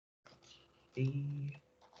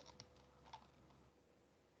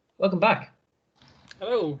Welcome back.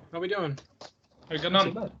 Hello, how we doing? How you getting Not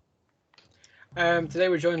too on? bad. Today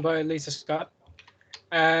we're joined by Lisa Scott.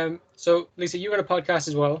 So Lisa, you run a podcast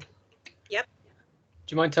as well. Yep.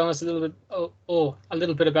 Do you mind telling us a little bit? A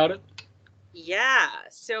little bit about it. Yeah.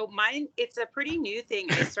 So mine, it's a pretty new thing.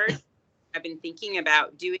 I've been thinking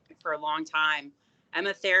about doing it for a long time. I'm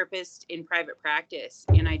a therapist in private practice,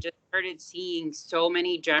 and I just started seeing so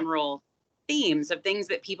many general themes of things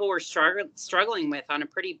that people were struggling with on a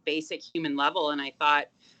pretty basic human level. And I thought,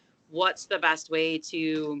 what's the best way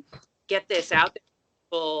to get this out there to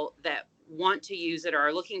people that want to use it or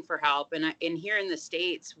are looking for help? And here in the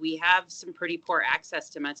States, we have some pretty poor access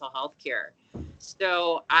to mental health care.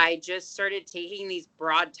 So I just started taking these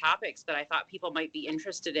broad topics that I thought people might be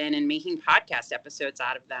interested in and making podcast episodes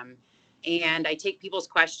out of them. And I take people's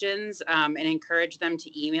questions and encourage them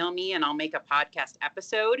to email me, and I'll make a podcast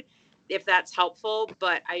episode if that's helpful.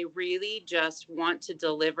 But I really just want to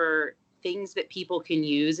deliver things that people can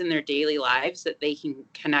use in their daily lives that they can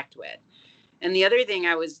connect with. And the other thing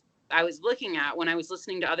I was looking at when I was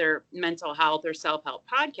listening to other mental health or self-help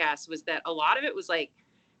podcasts was that a lot of it was like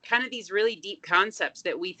kind of these really deep concepts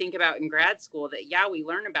that we think about in grad school that, yeah, we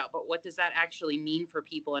learn about, but what does that actually mean for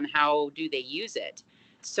people and how do they use it?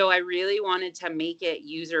 So I really wanted to make it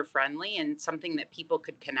user friendly and something that people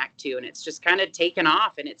could connect to. And it's just kind of taken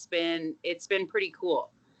off, and it's been pretty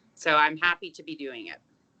cool. So I'm happy to be doing it.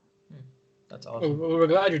 That's awesome. We're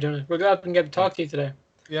glad you're doing it. We're glad we can get to talk to you today.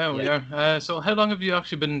 Yeah, we are. So how long have you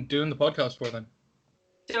actually been doing the podcast for then?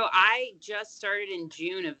 So I just started in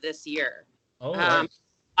June of this year. Oh, right.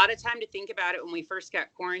 A lot of time to think about it when we first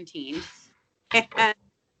got quarantined. And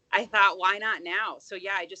I thought, why not now? So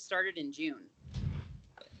yeah, I just started in June.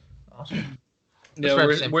 Awesome. Yeah,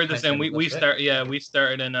 we're the same. We started.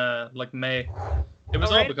 started in like May. It was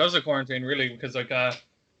Oh, all right. because of quarantine, really, because like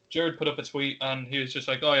Jared put up a tweet and he was just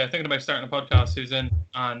like, "Oh yeah, thinking about starting a podcast. Who's in?"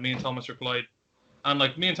 And me and Thomas replied, and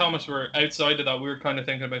like me and Thomas were outside of that. We were kind of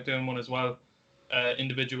thinking about doing one as well,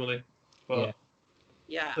 individually, but.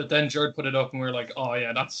 Yeah. But then Jared put it up, and we were like, "Oh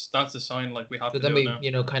yeah, that's a sign. Like we have So to then do we,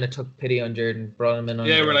 it now." kind of took pity on Jared and brought him in on.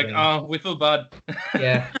 Yeah, the we're like, thing. "Oh, we feel bad."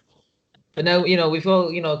 Yeah. But now, we've all,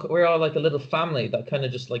 we're all like a little family that kind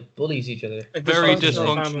of just like bullies each other A Very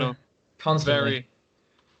dysfunctional dysfunctional. family. constantly. Very.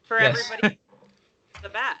 For Yes. everybody, the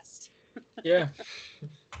best. Yeah.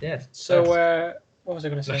 Yes. So what was I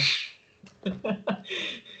going to say?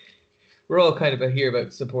 We're all kind of here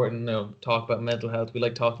about supporting, talk about mental health. We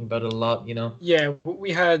like talking about it a lot, Yeah,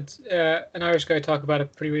 we had an Irish guy talk about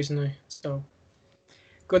it pretty recently. So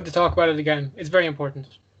good to talk about it again. It's very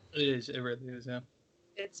important. It is. It really is. Yeah.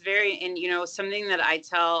 It's very, and something that I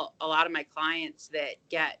tell a lot of my clients that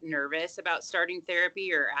get nervous about starting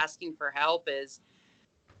therapy or asking for help is,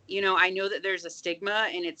 I know that there's a stigma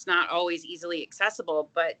and it's not always easily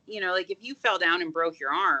accessible, but, like if you fell down and broke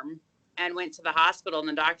your arm and went to the hospital and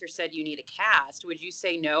the doctor said you need a cast, would you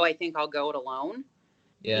say, no, I think I'll go it alone?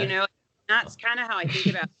 Yeah. That's kind of how I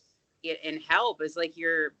think about it, and help is like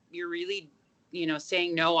you're really,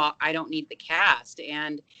 saying, no, I don't need the cast.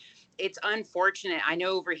 And it's unfortunate. I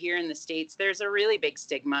know over here in the States, there's a really big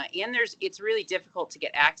stigma, and it's really difficult to get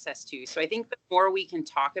access to. So I think the more we can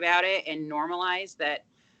talk about it and normalize that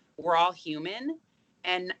we're all human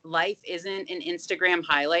and life isn't an Instagram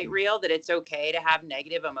highlight reel, that it's okay to have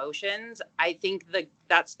negative emotions. I think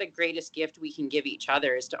that's the greatest gift we can give each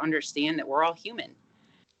other, is to understand that we're all human,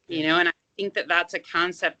 and I think that that's a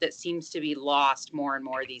concept that seems to be lost more and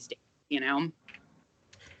more these days.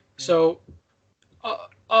 So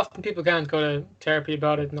often people can't go to therapy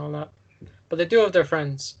about it and all that, but they do have their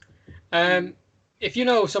friends. If you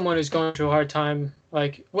know someone who's going through a hard time,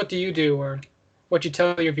 like what do you do, or what you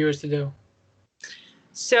tell your viewers to do?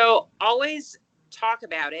 So always talk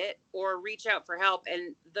about it or reach out for help.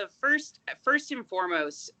 And the first and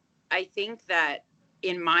foremost, I think that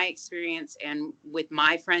in my experience and with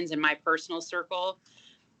my friends in my personal circle,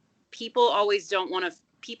 people always don't want to,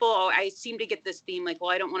 I seem to get this theme like,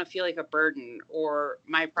 well, I don't want to feel like a burden, or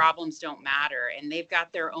my problems don't matter. And they've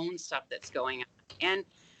got their own stuff that's going on. And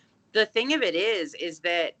the thing of it is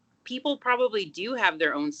that people probably do have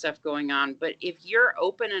their own stuff going on, but if you're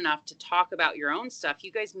open enough to talk about your own stuff,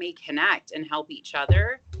 you guys may connect and help each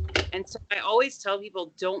other. And so I always tell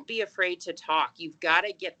people, don't be afraid to talk. You've got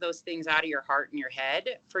to get those things out of your heart and your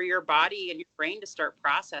head for your body and your brain to start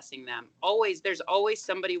processing them. There's always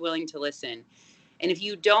somebody willing to listen. And if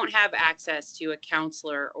you don't have access to a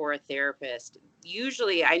counselor or a therapist,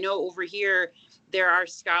 usually I know over here, there are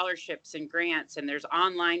scholarships and grants, and there's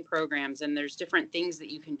online programs, and there's different things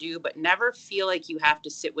that you can do, but never feel like you have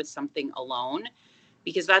to sit with something alone,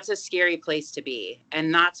 because that's a scary place to be.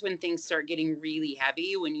 And that's when things start getting really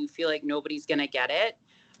heavy, when you feel like nobody's going to get it.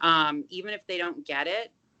 Even if they don't get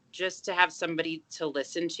it, just to have somebody to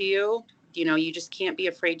listen to you, you just can't be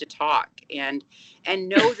afraid to talk, and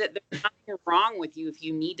know that there's nothing wrong with you if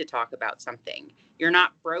you need to talk about something. You're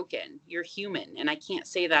not broken. You're human. And I can't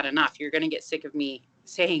say that enough. You're going to get sick of me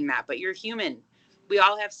saying that, but you're human. We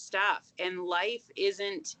all have stuff, and life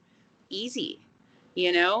isn't easy,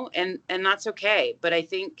 and that's okay. But I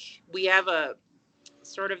think we have a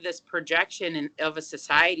sort of this projection of a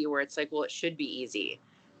society where it's like, well, it should be easy,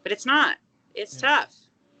 but it's not. It's tough.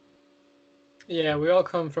 Yeah, we all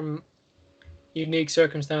come from unique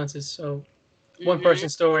circumstances, so one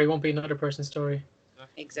person's story won't be another person's story.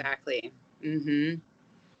 Exactly.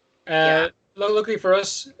 Luckily for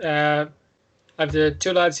us, I have the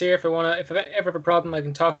two lads here. If I ever have a problem, I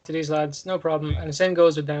can talk to these lads, no problem. And the same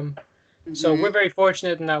goes with them. So we're very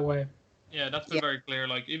fortunate in that way. Yeah, that's been very clear.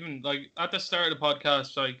 Like, even like at the start of the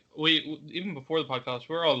podcast, like we even before the podcast,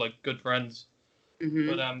 we're all like good friends.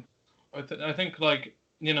 But I think like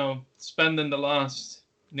spending the last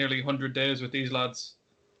nearly 100 days with these lads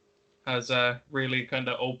has really kind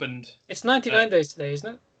of opened. It's 99 days today,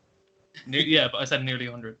 isn't it? Yeah, but I said nearly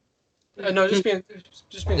 100. No, just being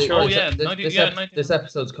sure. Oh yeah, this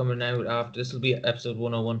episode's coming out after. This will be episode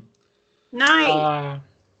 101. Nice.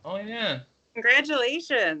 Oh yeah.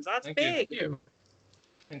 Congratulations. That's big.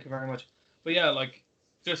 Thank you very much. But yeah, like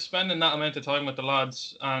just spending that amount of time with the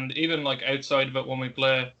lads, and even like outside of it when we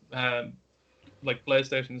play like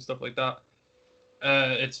PlayStation and stuff like that,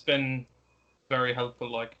 it's been very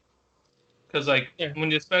helpful. Like, because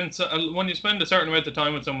when you spend a certain amount of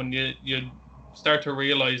time with someone, you start to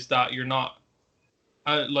realize that you're not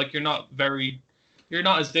as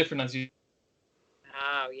different as you.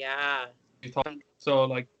 Oh yeah. You thought. So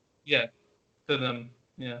like to them,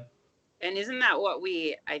 yeah. And isn't that what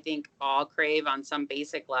we, I think, all crave on some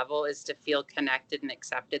basic level, is to feel connected and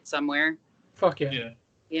accepted somewhere? Fuck yeah.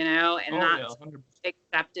 Yeah. And that's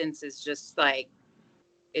acceptance is just like,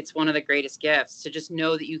 it's one of the greatest gifts, to just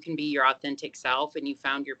know that you can be your authentic self and you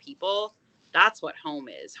found your people. That's what home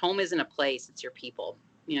is. Home isn't a place, it's your people,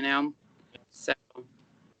 So.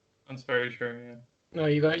 That's very true, yeah. No,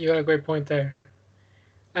 you got a great point there.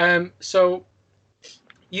 So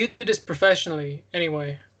you do this professionally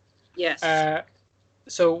anyway. Yes.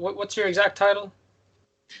 So what's your exact title?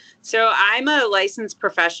 So I'm a licensed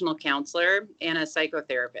professional counselor and a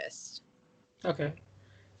psychotherapist. Okay.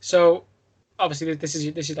 So obviously this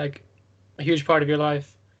is like a huge part of your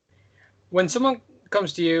life. When someone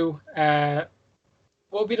comes to you, what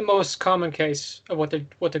would be the most common case of what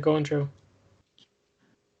they're going through?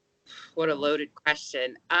 What a loaded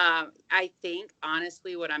question. I think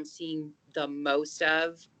honestly what I'm seeing the most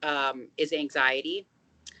of is anxiety.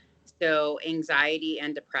 So anxiety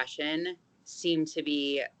and depression seem to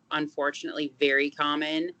be, unfortunately, very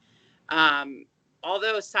common.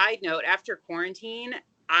 Although, side note, after quarantine,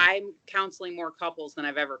 I'm counseling more couples than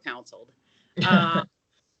I've ever counseled. But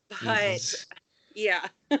yeah.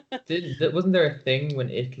 Wasn't there a thing when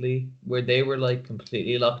Italy where they were like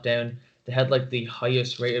completely locked down? They had like the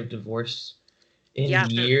highest rate of divorce in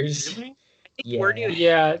years. I think we're doing.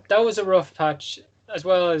 Yeah, that was a rough patch. As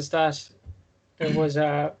well as that, there was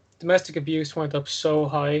domestic abuse went up so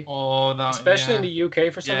high. Oh, that especially in the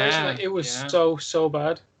UK for some reason, like, it was so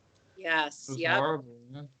bad. Yes, horrible,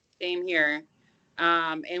 Same here.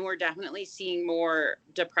 And we're definitely seeing more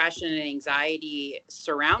depression and anxiety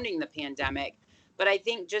surrounding the pandemic. But I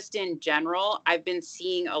think just in general, I've been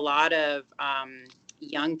seeing a lot of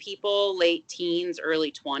young people, late teens,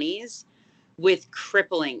 early 20s, with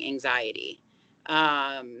crippling anxiety.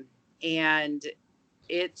 And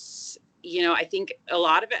it's, I think a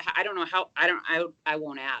lot of it, I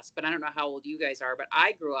won't ask, but I don't know how old you guys are, but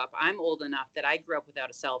I'm old enough that I grew up without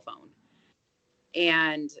a cell phone.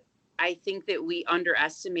 And I think that we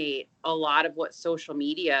underestimate a lot of what social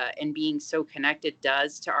media and being so connected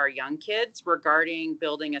does to our young kids regarding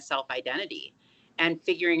building a self-identity and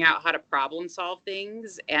figuring out how to problem solve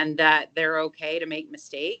things, and that they're okay to make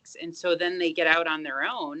mistakes. And so then they get out on their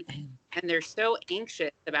own and they're so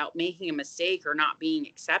anxious about making a mistake or not being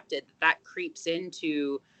accepted that creeps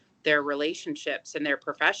into their relationships and their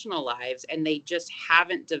professional lives, and they just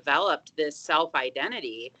haven't developed this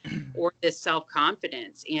self-identity or this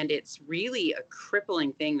self-confidence. And it's really a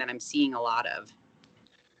crippling thing that I'm seeing a lot of.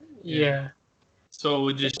 Yeah. So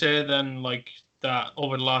would you say then, like, that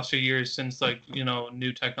over the last few years, since like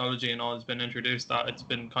new technology and all has been introduced, that it's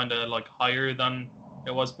been kind of like higher than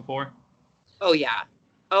it was before? Oh yeah.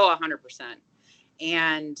 Oh, 100%.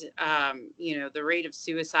 And the rate of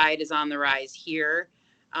suicide is on the rise here.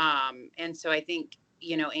 And so I think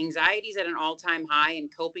anxiety's at an all-time high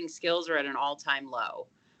and coping skills are at an all-time low.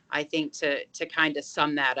 I think to kind of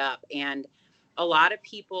sum that up. And a lot of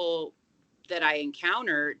people that I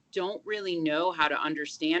encounter don't really know how to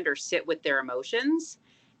understand or sit with their emotions.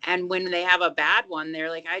 And when they have a bad one, they're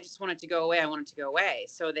like, I just want it to go away. I want it to go away.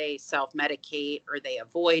 So they self-medicate or they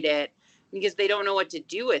avoid it because they don't know what to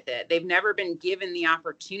do with it. They've never been given the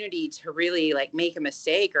opportunity to really like make a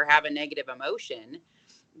mistake or have a negative emotion.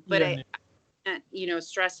 But I can't,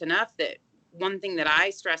 stress enough that one thing that I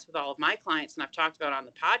stress with all of my clients, and I've talked about on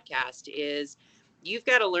the podcast, is you've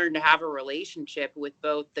got to learn to have a relationship with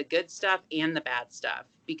both the good stuff and the bad stuff,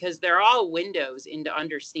 because they're all windows into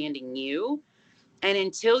understanding you. And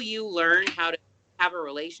until you learn how to have a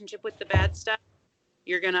relationship with the bad stuff,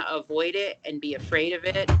 you're going to avoid it and be afraid of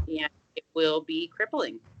it, and it will be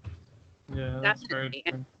crippling. Yeah, that's very true.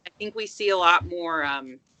 And I think we see a lot more,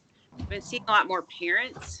 we've been seeing a lot more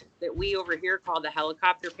parents that we over here call the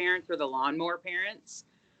helicopter parents or the lawnmower parents,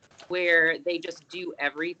 where they just do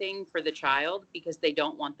everything for the child because they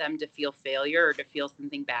don't want them to feel failure or to feel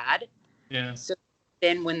something bad. Yeah. So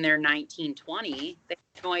then when they're 19, 20, they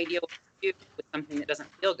have no idea what to do with something that doesn't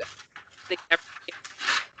feel good.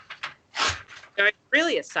 So it's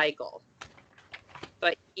really a cycle.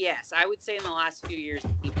 But yes, I would say in the last few years,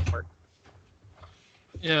 people work.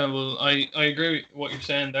 Yeah, well, I agree with what you're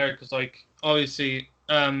saying there, because like obviously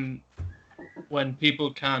when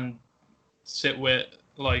people can sit with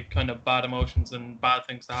like kind of bad emotions and bad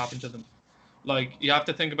things that happen to them, like you have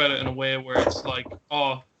to think about it in a way where it's like,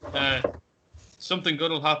 something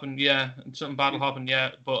good will happen, yeah, and something bad will happen,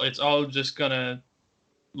 yeah, but it's all just gonna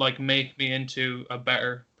like make me into a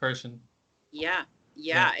better person. Yeah.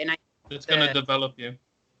 And it's gonna develop you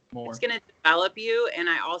more. It's gonna develop you, and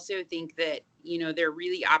I also think that there are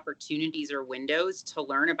really opportunities or windows to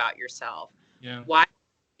learn about yourself. Yeah. Why does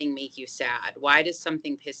something make you sad? Why does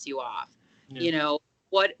something piss you off? Yeah.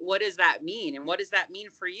 What does that mean, and what does that mean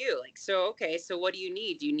for you? Like, so what do you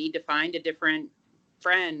need? Do you need to find a different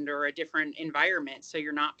friend or a different environment so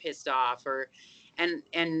you're not pissed off?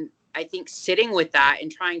 And I think sitting with that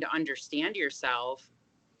and trying to understand yourself,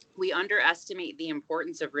 we underestimate the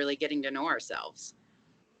importance of really getting to know ourselves.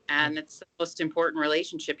 And it's the most important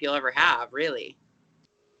relationship you'll ever have, really.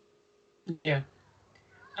 Yeah.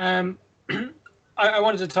 I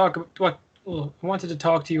wanted to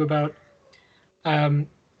talk to you about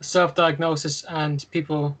self-diagnosis and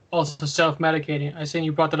people also self-medicating. I seen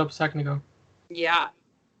you brought that up a second ago. Yeah.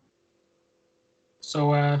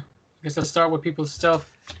 So I guess let's start with people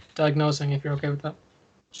self-diagnosing, if you're okay with that.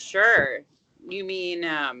 Sure. You mean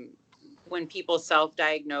when people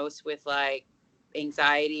self-diagnose with like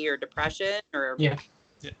anxiety or depression or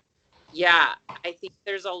yeah, I think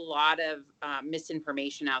there's a lot of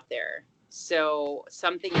misinformation out there. So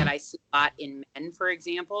something that I see a lot in men, for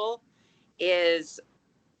example, is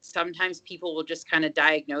sometimes people will just kind of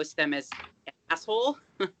diagnose them as an asshole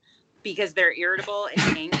because they're irritable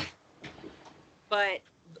and angry. But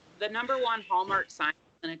the number one hallmark sign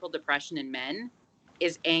of clinical depression in men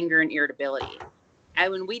is anger and irritability.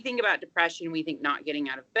 And when we think about depression, we think not getting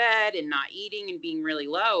out of bed and not eating and being really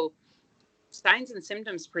low. Signs and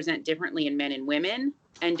symptoms present differently in men and women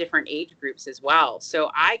and different age groups as well. So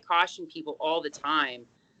I caution people all the time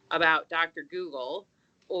about Dr. Google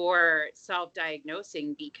or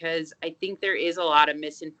self-diagnosing, because I think there is a lot of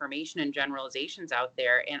misinformation and generalizations out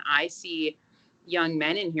there. And I see young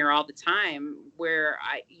men in here all the time where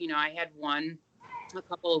I had one a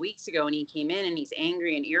couple of weeks ago, and he came in and he's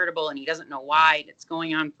angry and irritable and he doesn't know why, and it's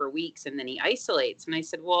going on for weeks, and then he isolates. And I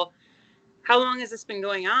said, well, how long has this been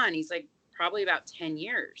going on? He's like, probably about 10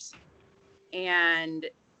 years. And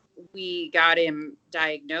we got him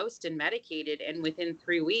diagnosed and medicated, and within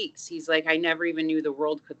 3 weeks he's like, I never even knew the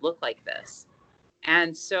world could look like this.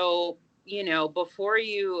 And so before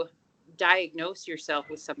you diagnose yourself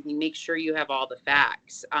with something, make sure you have all the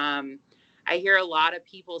facts. I hear a lot of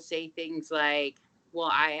people say things like, well,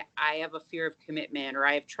 I have a fear of commitment, or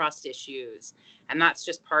I have trust issues, and that's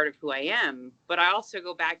just part of who I am. But I also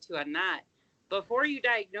go back to on that, before you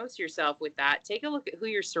diagnose yourself with that, take a look at who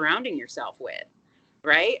you're surrounding yourself with,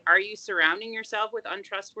 right? Are you surrounding yourself with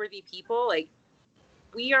untrustworthy people? Like,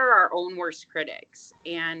 we are our own worst critics,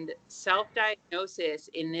 and self-diagnosis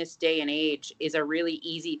in this day and age is a really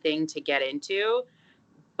easy thing to get into,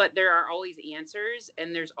 but there are always answers,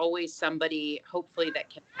 and there's always somebody, hopefully, that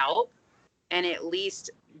can help and at least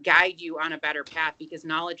guide you on a better path, because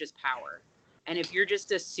knowledge is power. And if you're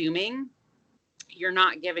just assuming, you're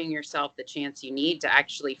not giving yourself the chance you need to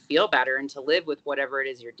actually feel better and to live with whatever it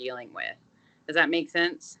is you're dealing with. Does that make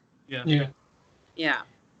sense? Yeah. Yeah. Yeah.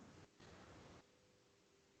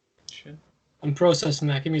 Sure. I'm processing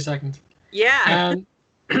that. Give me a second. Yeah. And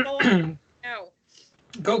No.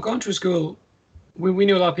 going through school, we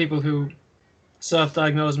knew a lot of people who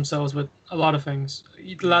self-diagnose themselves with a lot of things.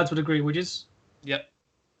 The lads would agree, would you? Yep.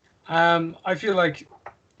 I feel like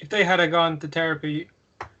if they had gone to therapy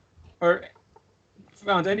or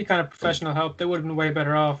found any kind of professional help, they would have been way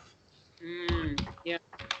better off. Yeah.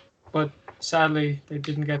 But sadly, they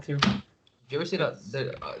didn't get to. Do you ever see that?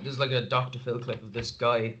 There's like a Dr. Phil clip of this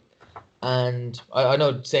guy, and I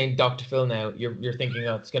know saying Dr. Phil now, you're thinking,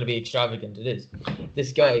 oh, it's going to be extravagant. It is.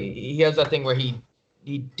 This guy, he has that thing where he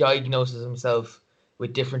diagnoses himself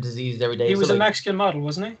with different diseases every day. He was so, a Mexican model,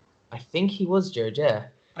 wasn't he? I think he was, George, yeah.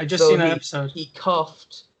 I just seen that episode. He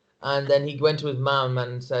coughed, and then he went to his mom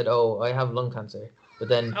and said, "Oh, I have lung cancer." But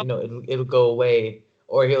then it'll go away,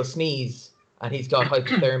 or he'll sneeze and he's got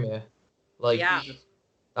hypothermia. Like Yeah.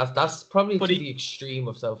 that's probably But the extreme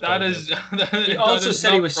of self. That is. He also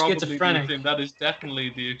said he was schizophrenic. That is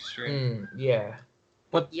definitely the extreme. Yeah.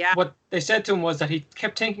 What they said to him was that he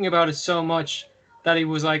kept thinking about it so much that he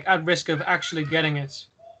was like at risk of actually getting it.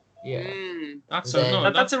 Yeah. That's Then-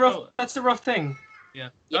 no, That's a rough thing. Yeah,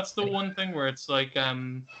 that's the one thing where it's like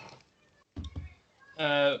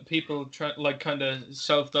people try like kind of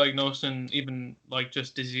self-diagnosing even like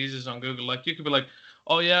just diseases on Google. Like you could be like,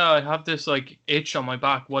 oh yeah, I have this like itch on my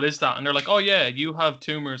back. What is that? And they're like, oh yeah, you have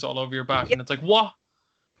tumors all over your back. Yeah. And it's like, what?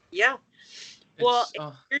 Yeah. Well,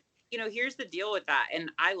 It's, here's the deal with that. And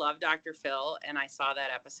I love Dr. Phil, and I saw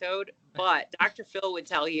that episode, but Dr. Phil would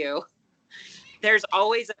tell you there's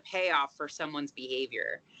always a payoff for someone's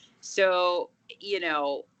behavior. So,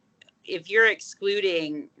 if you're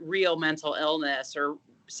excluding real mental illness or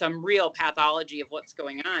some real pathology of what's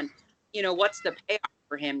going on, what's the payoff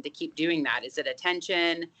for him to keep doing that? Is it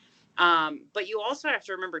attention? But you also have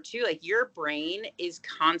to remember too, like your brain is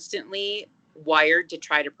constantly wired to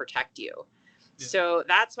try to protect you. Yeah. So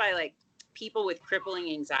that's why like people with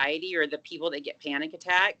crippling anxiety or the people that get panic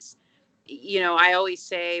attacks, I always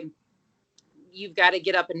say you've got to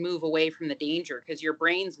get up and move away from the danger because your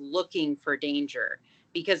brain's looking for danger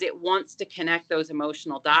because it wants to connect those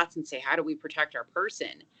emotional dots and say, how do we protect our person?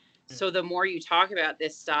 Mm-hmm. So the more you talk about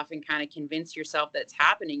this stuff and kind of convince yourself that it's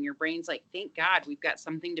happening, your brain's like, thank God we've got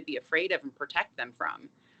something to be afraid of and protect them from.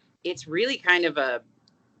 It's really kind of a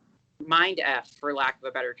mind F, for lack of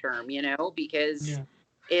a better term, because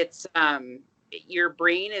it's your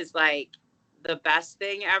brain is like the best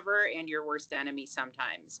thing ever and your worst enemy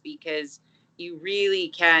sometimes, because you really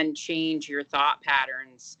can change your thought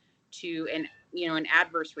patterns to an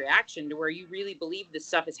adverse reaction to where you really believe this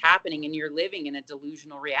stuff is happening and you're living in a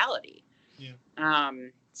delusional reality. Yeah.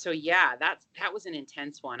 So yeah, that was an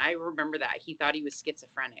intense one. I remember that. He thought he was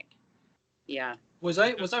schizophrenic. Yeah. Was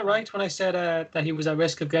I right when I said that he was at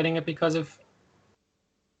risk of getting it because of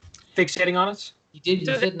fixating on it? You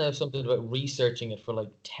did know something about researching it for like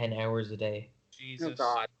 10 hours a day. Jesus. Oh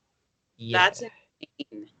God. Yeah. That's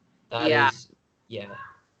insane. That is,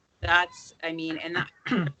 That's, and that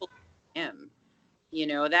him,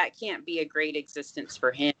 that can't be a great existence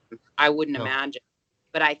for him. I wouldn't imagine.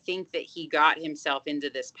 But I think that he got himself into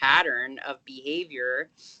this pattern of behavior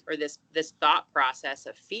or this thought process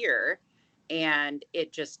of fear, and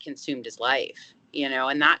it just consumed his life,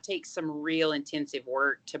 and that takes some real intensive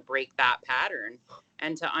work to break that pattern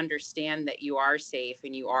and to understand that you are safe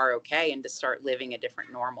and you are okay and to start living a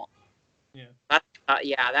different normal. Yeah.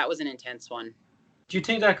 That was an intense one. Do you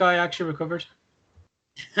think that guy actually recovered?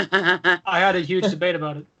 I had a huge debate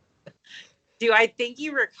about it. Do I think he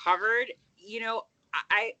recovered?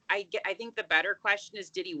 I think the better question is,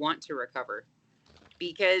 did he want to recover?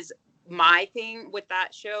 Because my thing with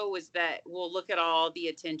that show was that, well, look at all the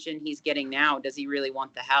attention he's getting now. Does he really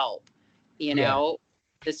want the help?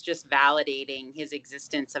 It's just validating his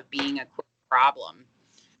existence of being a problem.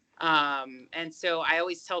 And so I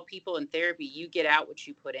always tell people in therapy, you get out what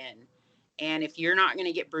you put in. And if you're not going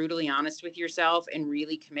to get brutally honest with yourself and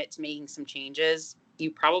really commit to making some changes, you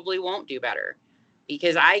probably won't do better,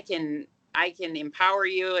 because I can empower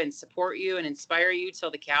you and support you and inspire you till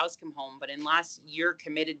the cows come home. But unless you're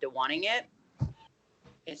committed to wanting it,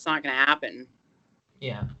 it's not going to happen.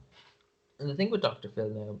 Yeah. And the thing with Dr. Phil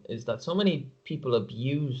now is that so many people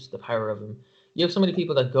abuse the power of him. You have so many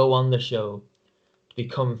people that go on the show to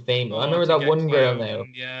become famous. I remember that one girl now.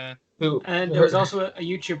 Yeah. And there was also a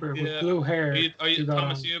YouTuber with blue hair.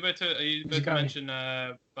 Thomas, are you about to mention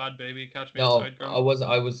Bad Baby, Catch Me No, Outside Girl? I wasn't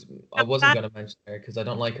going to mention her because I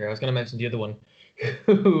don't like her. I was going to mention the other one.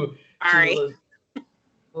 Who? Her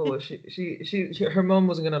mom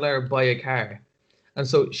wasn't going to let her buy a car, and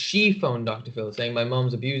so she phoned Dr. Phil saying my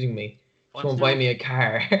mom's abusing me. someone buy me a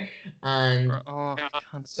car, and Oh, I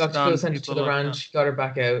can't Dr. Phil stand sent it to people the like that. ranch, got her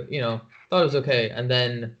back out, thought it was okay, and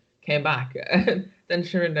then came back. And then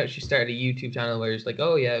turned out she started a YouTube channel where it's like,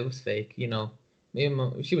 oh yeah, it was fake, Me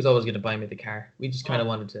and she was always going to buy me the car. We just kind of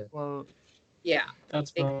wanted to. Well, Yeah.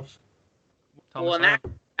 That's rough. Thomas, Well, and that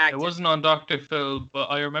it wasn't on Dr. Phil, but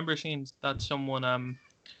I remember seeing that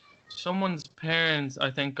someone's parents, I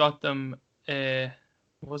think, got them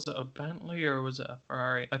was it a Bentley or was it a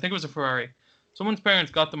Ferrari? I think it was a Ferrari. Someone's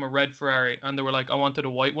parents got them a red Ferrari, and they were like, I wanted a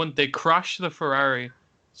white one. They crashed the Ferrari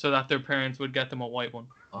so that their parents would get them a white one.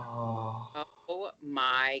 Oh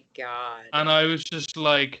my God. And I was just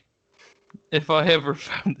like, if I ever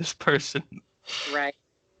found this person. Right.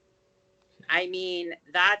 I mean,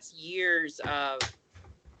 that's years of.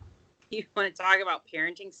 You want to talk about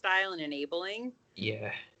parenting style and enabling?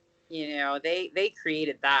 Yeah. They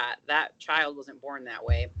created that. That child wasn't born that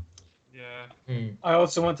way. Yeah. I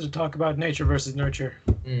also wanted to talk about nature versus nurture.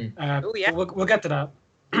 Oh yeah. We'll get to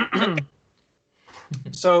that.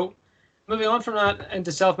 So, moving on from that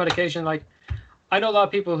into self-medication, like I know a lot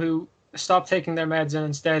of people who stopped taking their meds and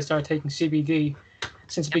instead started taking CBD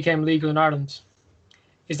since it became legal in Ireland.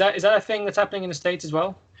 Is that a thing that's happening in the States as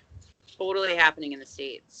well? Totally happening in the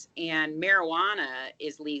States. And marijuana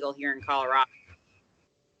is legal here in Colorado.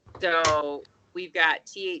 So we've got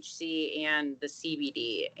THC and the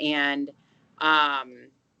CBD. And, I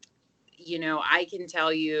can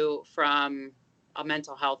tell you from a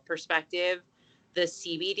mental health perspective, the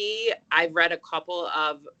CBD, I've read a couple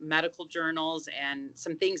of medical journals and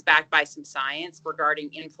some things backed by some science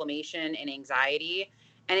regarding inflammation and anxiety.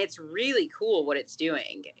 And it's really cool what it's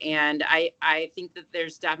doing. And I think that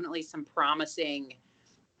there's definitely some promising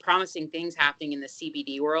things happening in the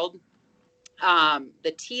CBD world. The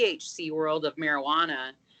THC world of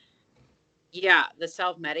marijuana, yeah, the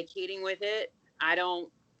self-medicating with it, I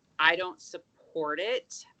don't support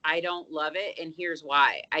it. I don't love it. And here's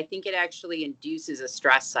why. I think it actually induces a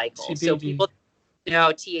stress cycle. CBD. So people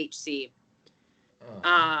know THC.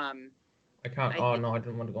 I can't. I didn't want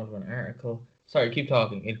to go into an article. Sorry, keep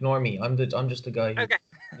talking. Ignore me. I'm just the guy. Okay.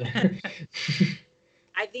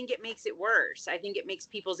 I think it makes it worse. I think it makes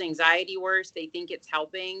people's anxiety worse. They think it's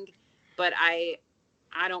helping, but I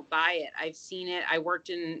don't buy it. I've seen it. I worked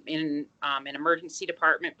in an emergency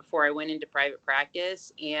department before I went into private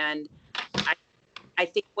practice, and I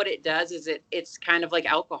think what it does is it's kind of like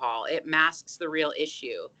alcohol. It masks the real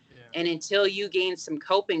issue. Yeah. And until you gain some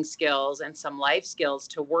coping skills and some life skills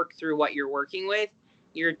to work through what you're working with,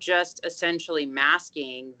 you're just essentially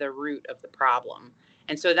masking the root of the problem.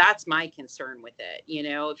 And so that's my concern with it.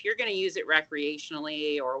 If you're going to use it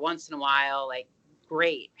recreationally or once in a while, like,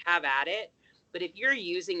 great, have at it. But if you're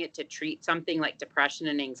using it to treat something like depression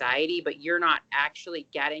and anxiety, but you're not actually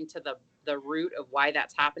getting to the root of why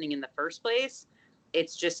that's happening in the first place,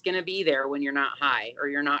 it's just going to be there when you're not high or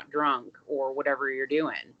you're not drunk or whatever you're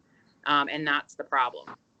doing. And that's the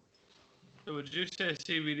problem. So would you say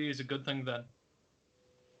CBD is a good thing then?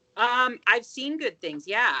 I've seen good things.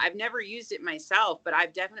 Yeah. I've never used it myself, but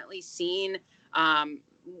I've definitely seen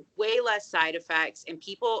way less side effects, and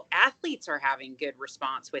athletes are having good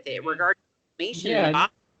response with it regarding inflammation. Yeah.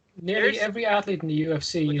 Nearly every athlete in the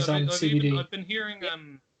UFC is on CBD. I've been hearing,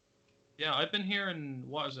 I've been hearing,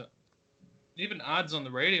 what is it? Even ads on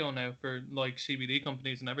the radio now for like CBD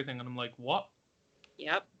companies and everything, and I'm like, what?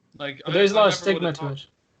 Yep. Like, but there's a lot of stigma to it.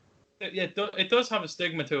 Yeah, it does have a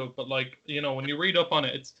stigma to it, but like, when you read up on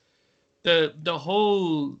it, it's the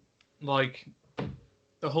whole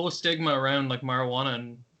stigma around like marijuana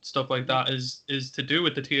and stuff like that is to do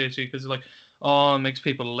with the THC, because like, oh, it makes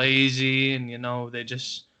people lazy, and they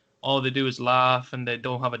just all they do is laugh and they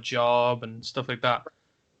don't have a job and stuff like that.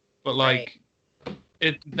 But like,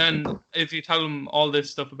 then if you tell them all this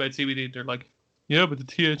stuff about CBD, they're like, yeah, but the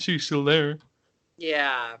THC's still there.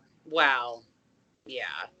 Yeah. Wow. Yeah.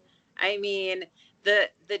 I mean, the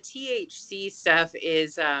THC stuff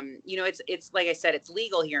is, it's like I said, it's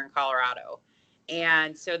legal here in Colorado.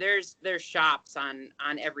 And so there's shops on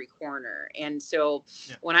every corner. And so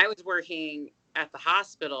when I was working at the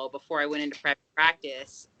hospital before I went into private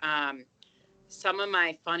practice, some of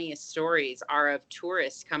my funniest stories are of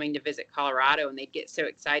tourists coming to visit Colorado, and they'd get so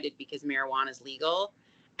excited because marijuana is legal,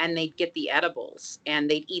 and they'd get the edibles and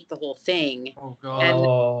they'd eat the whole thing. Oh God. And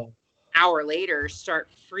an hour later start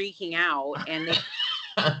freaking out, and they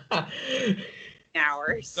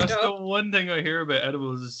hours. That's the one thing I hear about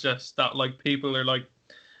edibles, is just that like people are like,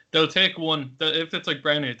 they'll take one, if it's like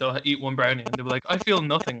brownie, they'll eat one brownie and they'll be like, I feel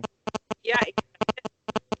nothing. Yeah.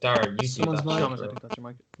 Darren, you see that? Thomas, I think that's your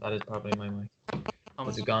mic. That is probably my mic.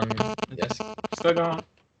 Thomas. Is it gone? Yes. Still going.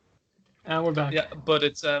 And we're back. Yeah, but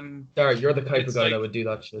it's Sorry, you're the type of It's guy like- that would do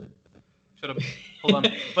that shit. shut up. Hold on.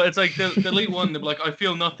 But it's like they'll eat one, they'll be like, I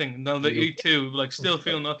feel nothing. And they'll You- eat two, like still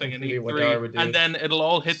feel nothing, and Completely eat what three, Dara would do. and then it'll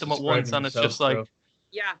all hit them at once, Describing and it's yourself, just like, bro.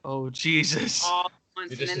 Yeah, oh Jesus. all at once. You're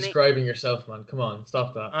And just then describing yourself, man. Come on,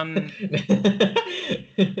 stop that.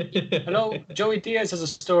 I know Joey Diaz has a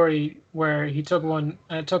story where he took one,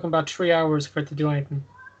 and it took him about 3 hours for it to do anything.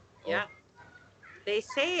 Yeah. They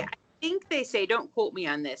say, I think they say, don't quote me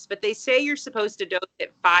on this, but they say you're supposed to dose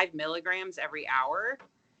at 5 milligrams every hour.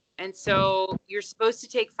 And so you're supposed to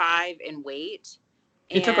take 5 and wait.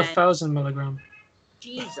 He took 1,000 milligram.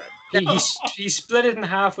 Jesus. He split it in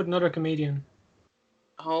half with another comedian.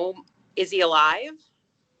 Oh, is he alive?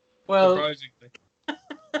 Well, Surprisingly.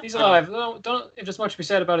 he's alive. Don't if there's much to be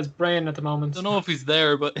said about his brain at the moment. Don't know if he's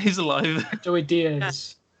there, but he's alive. Joey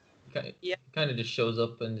Diaz. Yeah. Kind of just shows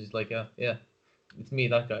up and he's like, yeah, it's me,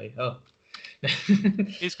 that guy. Oh.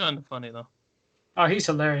 He's kind of funny though. Oh, he's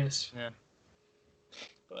hilarious.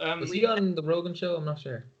 Was he on the Rogan show? I'm not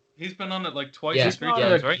sure. He's been on it like twice Yeah, or three been on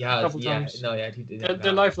times, it right? Yeah, couple yeah, times. no, yeah, he did.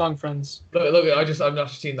 They're lifelong friends. Look, I'm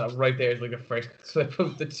not seeing that right there. It's like a fresh clip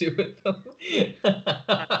of the two of them.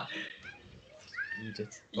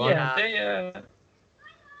 Egypt. Go on. Yeah,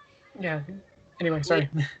 yeah. Anyway, sorry.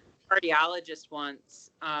 Cardiologist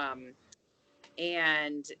once. And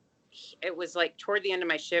it was like toward the end of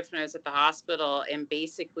my shift when I was at the hospital, and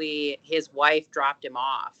basically his wife dropped him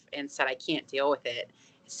off and said, I can't deal with it.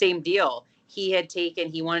 Same deal. He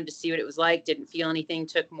wanted to see what it was like, didn't feel anything,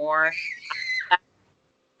 took more. I left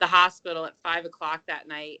the hospital at 5:00 that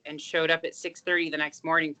night and showed up at 6:30 the next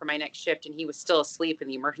morning for my next shift, and he was still asleep in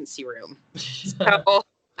the emergency room. So,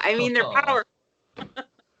 I mean, they're powerful.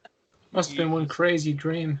 Must have been one crazy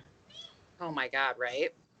dream. Oh my God,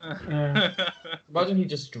 right? Imagine he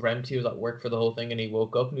just dreamt he was at work for the whole thing and he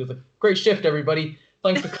woke up and he was like, great shift, everybody.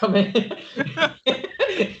 Thanks for coming.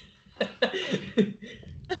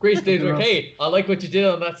 Grace did like, hey, I like what you did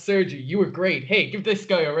on that surgery. You were great. Hey, give this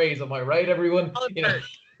guy a raise. Am I right, everyone? You know.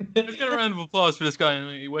 Let's get a round of applause for this guy.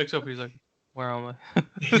 And he wakes up, he's like, where am I?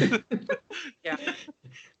 Yeah.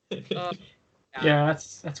 Yeah,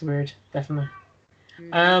 that's weird, definitely.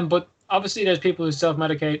 Mhm. But obviously there's people who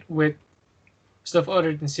self-medicate with stuff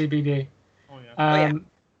other than CBD. Oh, yeah.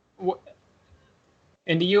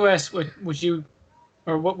 In the US, would you,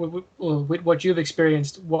 or with what you've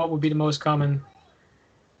experienced, what would be the most common?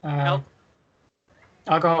 Alcohol.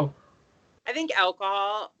 I think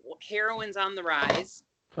alcohol, heroin's on the rise.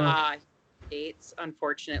 States,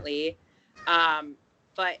 unfortunately.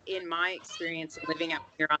 But in my experience living out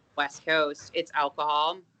here on the West Coast, it's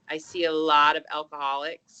alcohol. I see a lot of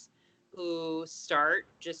alcoholics who start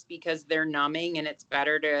just because they're numbing, and it's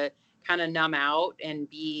better to kind of numb out and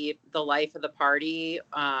be the life of the party,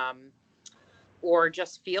 or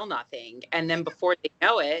just feel nothing. And then before they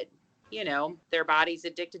know it, their body's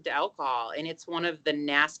addicted to alcohol. And it's one of the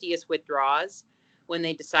nastiest withdrawals when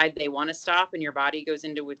they decide they want to stop and your body goes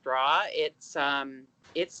into withdrawal. It's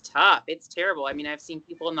tough. It's terrible. I mean, I've seen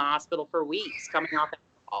people in the hospital for weeks coming off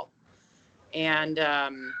alcohol. And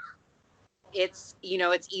it's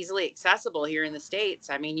easily accessible here in the States.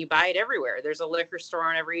 I mean, you buy it everywhere. There's a liquor store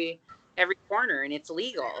on every corner, and it's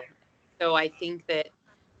legal. So I think that,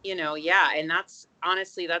 and that's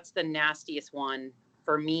the nastiest one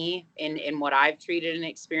for me in what I've treated and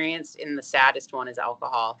experienced, and the saddest one is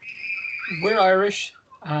alcohol. We're Irish,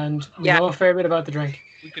 and we know a fair bit about the drink.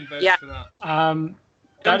 We can vouch for that.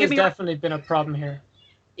 That has definitely been a problem here.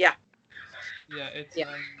 Yeah, it's what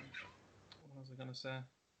was I gonna say?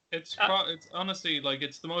 It's honestly like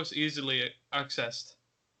it's the most easily accessed.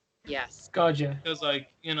 Yes. God, yeah. Because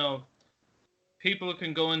people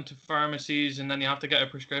can go into pharmacies and then you have to get a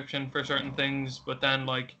prescription for certain things, but then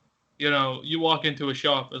you walk into a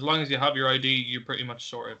shop, as long as you have your ID, you're pretty much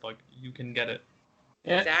sorted. Like you can get it.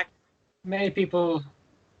 Yeah. Exactly. Many people,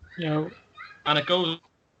 And it goes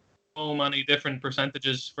so many different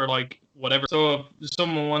percentages for whatever. So if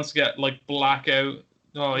someone wants to get blackout,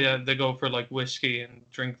 oh yeah, they go for whiskey and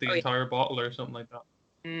drink the entire bottle or something like that.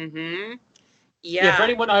 Mm-hmm. Yeah, for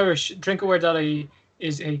anyone Irish, drinkaware.ie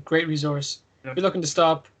is a great resource. Yep. If you're looking to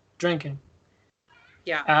stop drinking.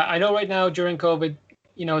 Yeah. I know right now during COVID,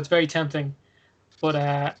 it's very tempting,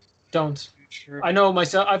 but don't. Sure. I know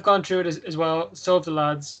myself, I've gone through it as well, so have the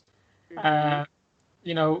lads.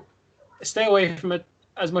 Stay away from it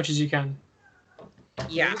as much as you can.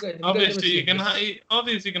 Yeah. Obviously, you can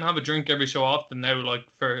have a drink every so often now,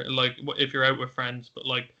 if you're out with friends, but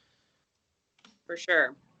for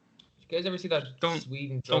sure. Did you guys ever see that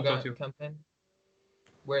Sweden drug campaign?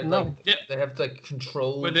 Where they have to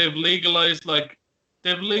control. Where they've legalized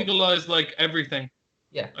everything.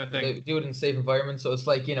 Yeah, I they think. do it in safe environments. So it's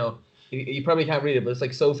like, you probably can't read it, but it's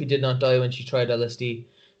like Sophie did not die when she tried LSD.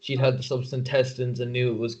 She'd had the substance tested and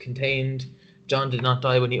knew it was contained. John did not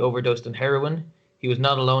die when he overdosed on heroin. He was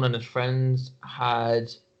not alone, and his friends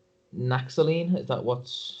had Naxaline. Is that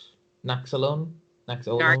what's Naxalone?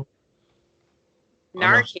 Naxolone? Oh, no.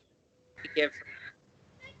 Narcan to give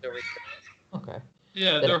for Okay.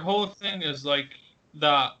 Yeah, Then their whole thing is like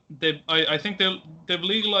that. I think they've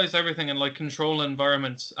legalized everything in like controlled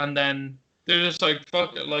environments, and then they're just like,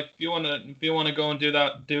 fuck it. Like, if you wanna go and do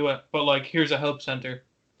that, do it. But like, here's a help center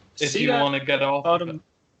if See you that want to get off of it.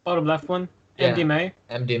 bottom left one, Yeah. MDMA.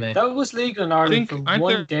 MDMA. That was legal in Ireland for aren't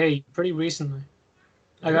one there? day, pretty recently.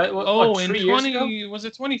 Like, what, Oh, in 3 years ago? was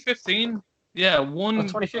it 2015? Yeah, Oh, and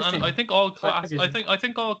 2015. I think all Five class years ago. I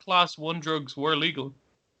think all class 1 drugs were legal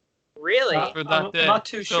really. for I'm that day. not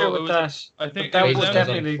too sure So it with was that. I But think it that was was Asian was only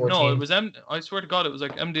definitely legal. 14. No, it was I swear to God, it was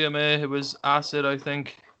like MDMA. It was acid. I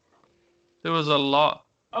think there was a lot.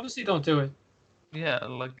 Obviously, don't do it. Yeah,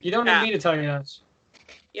 like You don't Yeah. need me to tell you that.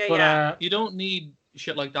 Yeah, But yeah. you don't need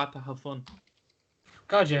shit like that to have fun.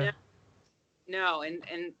 God, yeah. No, and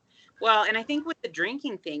well, and I think with the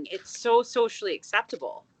drinking thing, it's so socially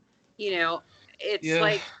acceptable. It's Yeah.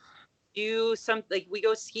 like like we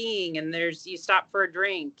go skiing and you stop for a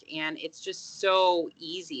drink and it's just so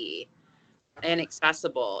easy and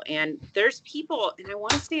accessible. And there's people, and I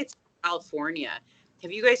want to say it's California.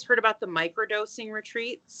 Have you guys heard about the microdosing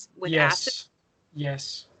retreats with acid? Yes.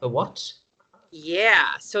 Yes. The what?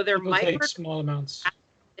 Yeah. So they're People take small amounts.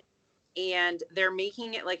 and they're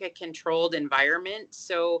making it like a controlled environment.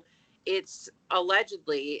 So it's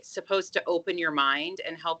allegedly supposed to open your mind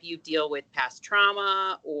and help you deal with past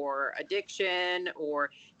trauma or addiction or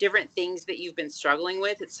different things that you've been struggling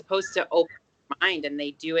with. It's supposed to open your mind, and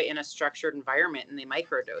they do it in a structured environment and they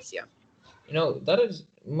microdose you. That is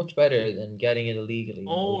much better than getting it illegally.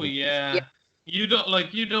 Oh yeah. Yeah.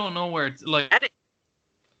 You don't know where it's like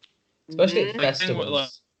Especially at Mhm. Like, thing with,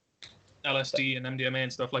 festivals. LSD and MDMA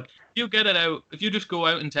and stuff. Like, you get it out. If you just go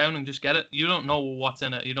out in town and just get it, you don't know what's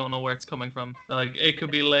in it. You don't know where it's coming from. Like, it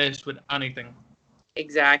could be laced with anything.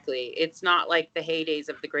 Exactly. It's not like the heydays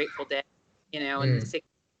of the Grateful Dead, in the 60s,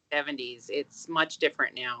 70s. It's much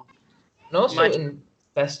different now. And also Much- in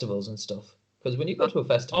festivals and stuff. Because when you go to a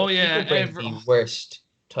festival, Oh, yeah, people bring the worst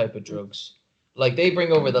type of drugs. Like, they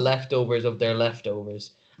bring over the leftovers of their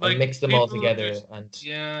leftovers Like, and mix them all people together. just- And,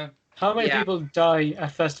 Yeah. How many Yeah. people die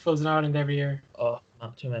at festivals in Ireland every year? oh,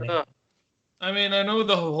 not too many. Ugh. I mean, I know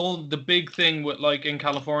the big thing with, like, in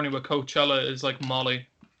California with Coachella is, like, Molly.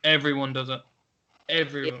 Everyone does it.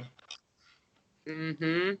 Everyone.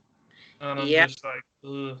 Mhm. And I'm Yeah. just like,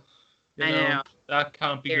 ugh. I know. That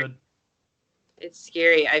can't be Scary. good. It's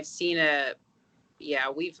scary. I've seen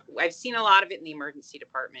I've seen a lot of it in the emergency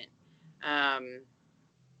department.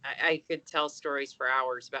 I could tell stories for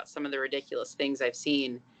hours about some of the ridiculous things I've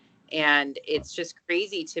seen, and it's just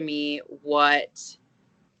crazy to me what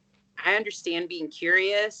I understand being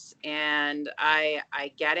curious, and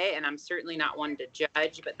I get it, and I'm certainly not one to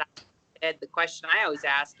judge, but the question I always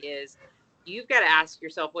ask is, you've got to ask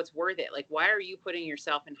yourself what's worth it. Like, why are you putting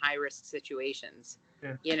yourself in high risk situations?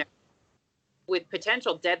 Yeah. With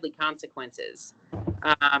potential deadly consequences.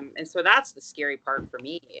 And so that's the scary part for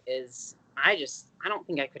me is I don't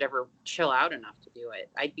think I could ever chill out enough to do it.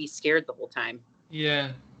 I'd be scared the whole time.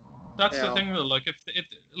 Yeah. That's the So- thing though, like if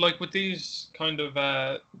like with these kind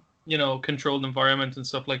of controlled environments and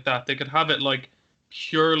stuff like that, they could have it like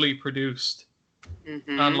purely produced Mhm.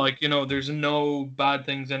 and like, there's no bad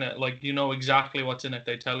things in it. Like, exactly what's in it,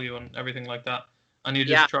 they tell you and everything like that. And you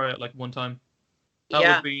just Yeah. try it like one time. That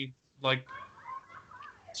Yeah. would be like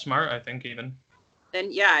smart, I think, even.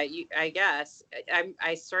 Then yeah, I guess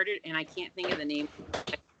I started, and I can't think of the name.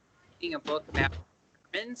 Reading a book about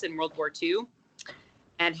Germans in World War II,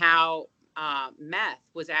 and how meth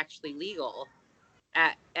was actually legal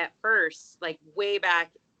at first, like way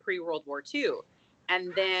back pre-World War II,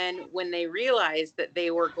 and then when they realized that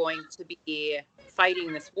they were going to be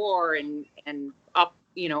fighting this war and up,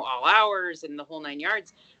 all hours and the whole 9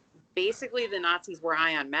 yards, basically the Nazis were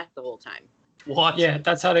high on meth the whole time. What? Yeah,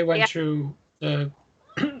 that's how they went Yeah. through the.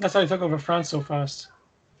 That's how they took over France so fast.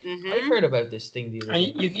 Mhm. I've heard about this thing the other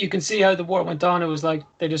And day. you can see how the war went on. It was like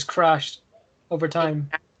they just crashed over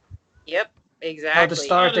time. Yep, At exactly. the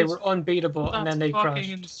start, they That is- were unbeatable, and then they fucking crashed.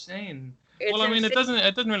 insane. It's Well, I mean, insane.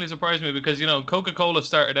 it doesn't really surprise me because Coca-Cola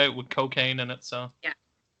started out with cocaine in it, so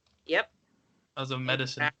Yep. as a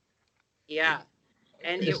medicine. Yeah,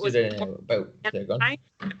 and it Just was did about their gun. I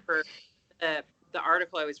for the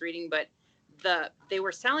article I was reading, but they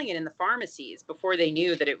were selling it in the pharmacies before they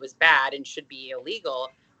knew that it was bad and should be illegal.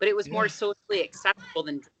 but it was more Yeah. socially acceptable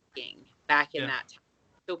than drinking back in Yeah. that time.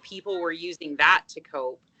 So people were using that to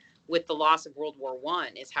cope with the loss of World War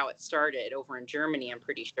One, is how it started over in Germany, I'm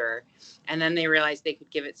pretty sure. And then they realized they could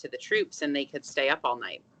give it to the troops and they could stay up all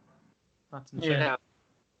night. That's insane. Yeah.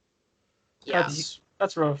 Yeah.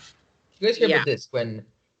 That's rough. You guys hear Yeah. about this when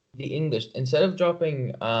the English, instead of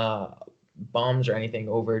dropping bombs or anything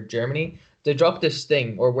over Germany, they dropped this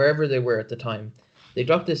thing, or wherever they were at the time, they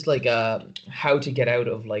dropped this like how to get out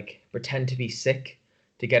of, like, pretend to be sick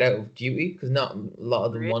to get out of duty, because not a lot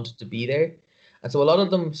of them Right. wanted to be there, and so a lot of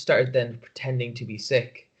them started then pretending to be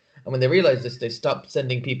sick, and when they realized this, they stopped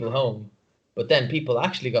sending people home. But then people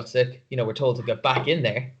actually got sick. You know, were told to get back in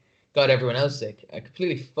there, got everyone else sick. I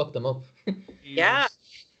completely fucked them up. Yeah. Jesus.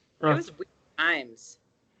 It Rough. was weird times.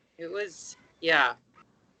 It was, yeah, I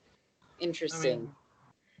interesting. mean,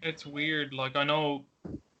 it's weird. Like, I know,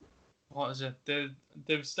 what is it?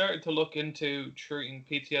 They've started to look into treating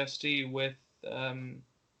PTSD with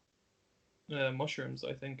mushrooms,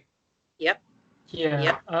 I think. Yep. Yeah,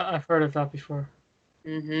 Yep. I've heard of that before.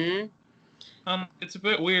 Mm-hmm. It's a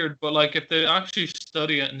bit weird, but like if they actually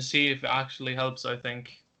study it and see if it actually helps, I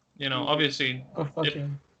think, Mhm. obviously Oh fuck It- yeah.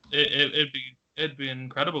 it'd be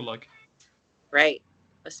incredible. Like, Right.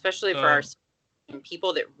 Especially for our So-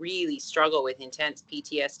 people that really struggle with intense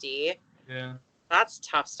PTSD. yeah, That's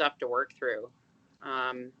tough stuff to work through.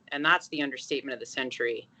 And that's the understatement of the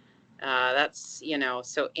century. That's,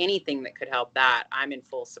 so anything that could help that, I'm in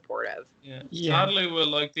full support of. yeah. Yeah. Sadly, with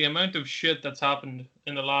like the amount of shit that's happened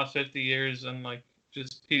in the last 50 years and like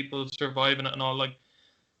just people surviving it and all, like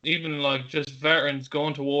even like just veterans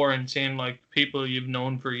going to war and seeing like people you've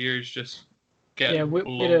known for years just get Yeah, we had a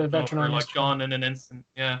blown veteran up or on like yesterday. gone in an instant.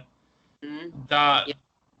 Yeah, Mhm. Yeah.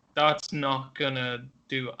 that's not gonna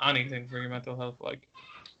do anything for your mental health. Like,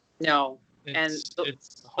 No. it's And it's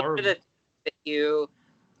those are horrible. the things that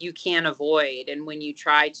you can't avoid. And when you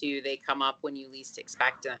try to, they come up when you least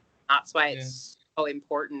expect them. That's why it's so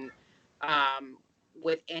important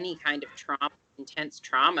with any kind of trauma, intense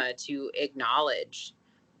trauma, to acknowledge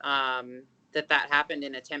that happened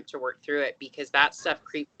and attempt to work through it, because that stuff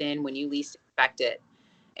creeps in when you least expect it.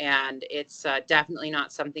 And it's definitely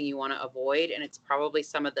not something you want to avoid. And it's probably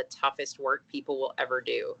some of the toughest work people will ever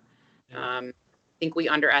do. Yeah. I think we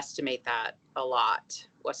underestimate that a lot,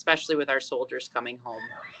 especially with our soldiers coming home.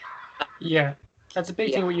 Yeah, that's a big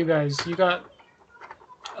Yeah. thing with you guys. You got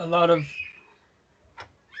a lot of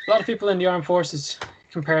people in the armed forces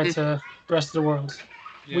compared to the rest of the world.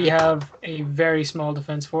 We Yeah. have a very small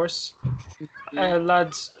defense force.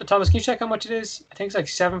 Lads, Thomas, can you check how much it is? I think it's like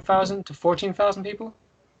 7,000 to 14,000 people.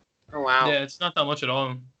 Oh, wow. Yeah, it's not that much at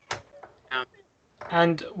all.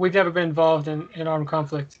 And we've never been involved in armed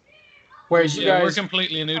conflict. Whereas you Yeah, we're guys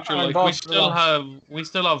completely neutral. are Like, involved for a lot. we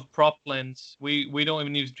still have prop planes. We don't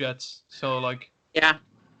even use jets. So like, Yeah.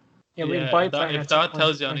 Yeah, we yeah, had biplane if at some that point.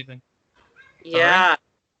 tells you anything. Yeah.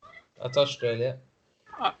 That's Australia.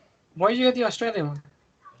 Why did you get the Australian one?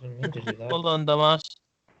 I didn't mean to do that. Hold on, Damas.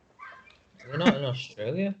 We're not in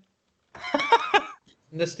Australia. Isn't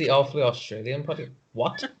this the awfully Australian part?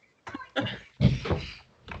 What?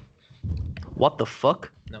 What the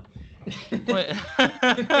fuck? No. Wait.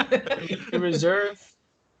 The reserve.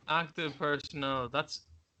 Active personnel. That's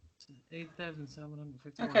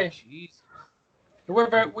 8,750. Okay. Jeez.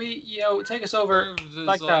 Take us over Reserves is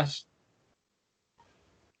like that.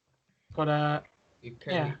 But You're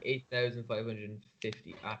currently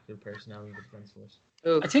 8,550 active personnel in the Defence Force.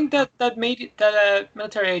 Oof. I think that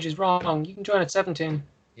military age is wrong. You can join at 17.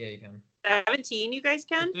 Yeah, you can. 17, you guys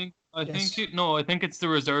can? I Yes. think I think it's the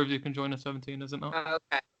reserves you can join at 17, is it not? Oh,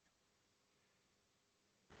 okay.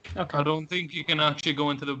 Okay. I don't think you can actually go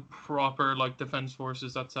into the proper like defense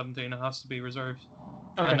forces at 17. It has to be reserves.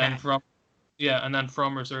 Okay. And then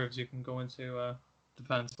from reserves you can go into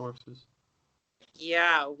defense forces.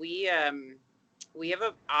 Yeah, we have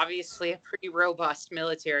obviously a pretty robust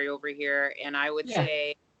military over here, and I would Yeah.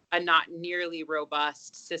 say a not nearly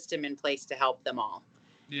robust system in place to help them all.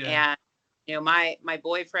 Yeah. And my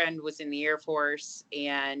boyfriend was in the Air Force,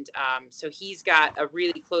 and so he's got a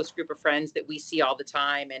really close group of friends that we see all the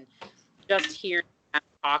time. And just hearing them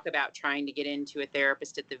talk about trying to get into a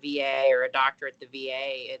therapist at the VA or a doctor at the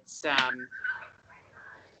VA, it's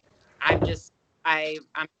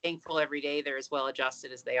I'm thankful every day they're as well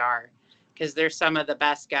adjusted as they are, because they're some of the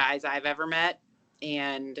best guys I've ever met.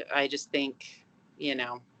 And I just think,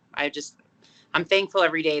 I'm thankful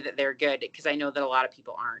every day that they're good, because I know that a lot of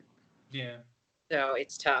people aren't. Yeah. So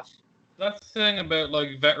it's tough. That's the thing about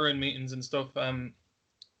like veteran meetings and stuff,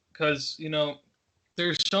 because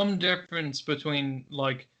there's some difference between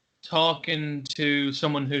like talking to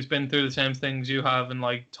someone who's been through the same things you have, and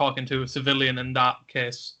like talking to a civilian in that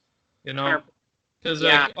case, you know, because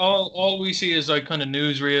Yeah. like all we see is like kind of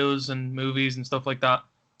newsreels and movies and stuff like that,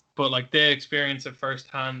 but like they experience it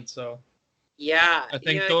firsthand. So Yeah. I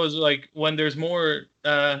think those, like, when there's more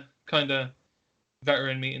kind of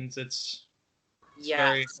veteran meetings, it's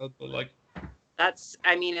very helpful. Like,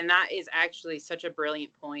 and that is actually such a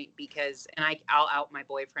brilliant point, because, and I'll out my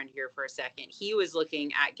boyfriend here for a second. He was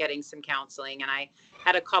looking at getting some counseling, and I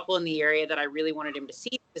had a couple in the area that I really wanted him to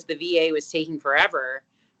see, because the VA was taking forever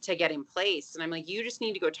to get in place. And I'm like, you just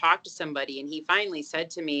need to go talk to somebody. And he finally said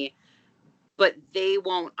to me, but they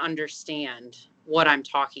won't understand what I'm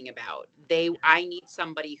talking about. I need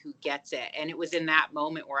somebody who gets it. And it was in that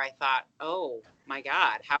moment where I thought, oh my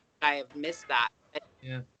God, how could I have missed that?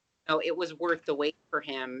 yeah. So it was worth the wait for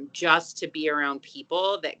him just to be around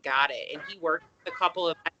people that got it. And he worked with a couple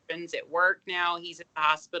of veterans at work now. He's at the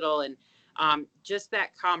hospital, and just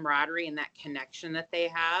that camaraderie and that connection that they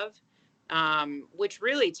have, which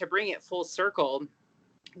really, to bring it full circle,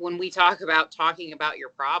 when we talking about your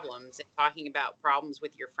problems and talking about problems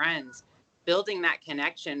with your friends, building that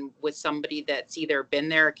connection with somebody that's either been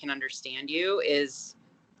there or can understand you is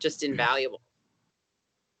just invaluable.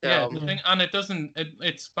 Yeah, So, the thing, and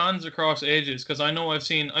it spans across ages, because I know I've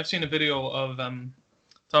seen a video of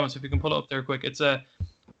Thomas, if you can pull it up there quick. It's a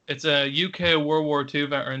UK World War II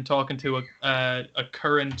veteran talking to a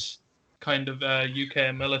current kind of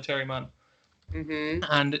UK military man,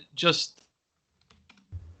 and just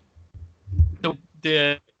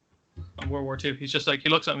the World War II. He's just like, he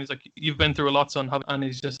looks at me, he's like, "You've been through a lot, son," and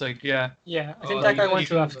he's just like, "Yeah." Yeah, I think that guy went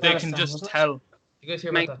to Afghanistan. They can just tell. You guys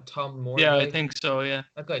hear about that Tom Moore Yeah, guy? I think so. Yeah.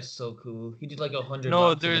 That guy's so cool. He did like 100 No,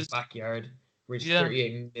 laps in there's his backyard. Raised Yeah.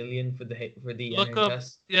 38 million for the Look up,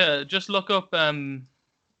 NHS. yeah, just look up.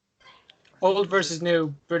 Old versus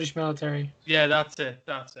new British military. Yeah, that's it.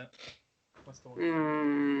 That's the one.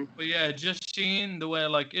 mm, But yeah, just seeing the way,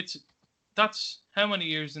 like, that's how many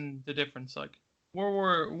years in the difference. Like,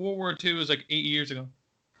 World War II was like 8 years ago,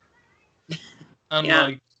 and Yeah.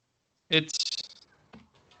 like it's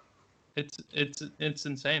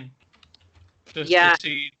insane. Just Yeah. to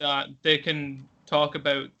see that they can talk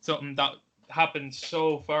about something that happened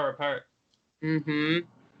so far apart.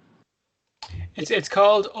 It's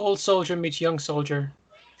called Old Soldier Meets Young Soldier.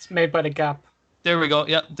 It's made by The Gap. There we go.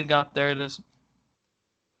 Yeah, The Gap. There it is.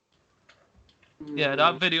 Yeah,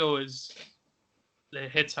 that video it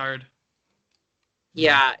hits hard.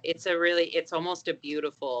 Yeah, it's almost a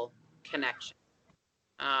beautiful connection.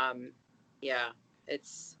 Yeah,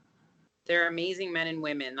 they're amazing men and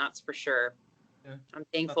women, that's for sure. Yeah, I'm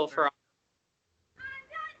thankful for all.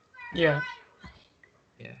 Yeah.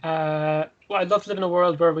 Yeah. Well, I'd love to live in a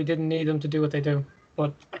world where we didn't need them to do what they do,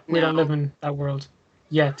 but we don't live in that world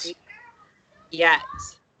yet.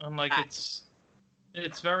 And like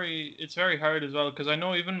it's very hard as well, because I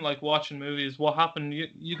know, even like watching movies, what happened.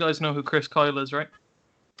 You guys know who Chris Kyle is, right?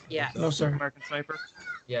 Yeah. No, sir. American Sniper.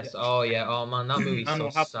 Yes. Oh yeah. Oh man, that movie's And so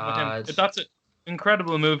what happened with him. sad. That's an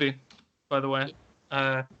incredible movie, by the way.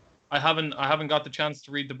 I haven't got the chance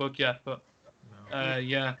to read the book yet, but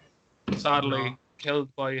yeah, sadly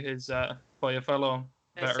killed by his by a fellow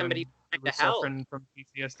veteran Somebody who trying was to help. suffering from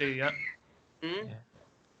PTSD. Yeah.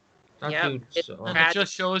 That Yep. dude. It's So, And it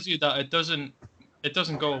just shows you that it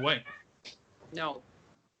doesn't go away. No,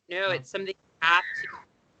 it's something you have to.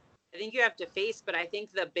 I think you have to face, but I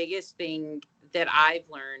think the biggest thing that I've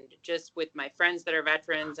learned, just with my friends that are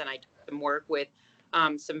veterans, and I do some work with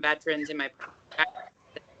some veterans in my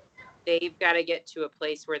practice, they've got to get to a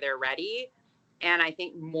place where they're ready. And I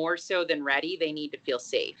think more so than ready, they need to feel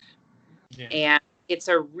safe. Yeah. And it's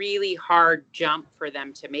a really hard jump for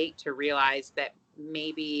them to make, to realize that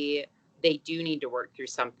maybe they do need to work through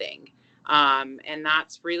something. And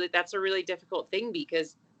that's a really difficult thing,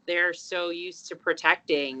 because they're so used to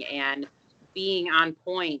protecting and being on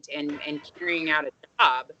point and carrying out a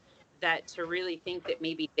job, that to really think that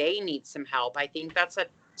maybe they need some help, I think that's a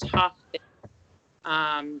tough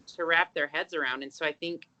thing to wrap their heads around. And so I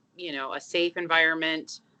think, a safe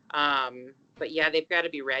environment, but yeah, they've got to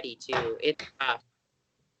be ready too. It's tough.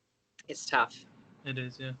 It's tough. It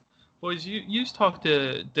is, yeah. Boys, you talked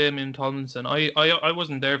to Damien Tomlinson. I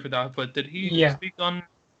wasn't there for that, but did he speak on?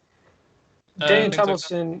 Damien things like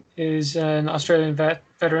Tomlinson is an Australian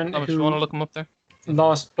veteran that? You want to who look him up there?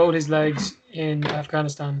 lost both his legs in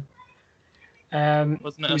Afghanistan. Wasn't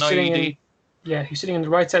it he an was sitting IED? he was sitting on the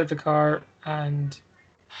right side of the car, and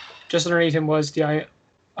just underneath him was the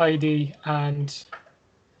IED, and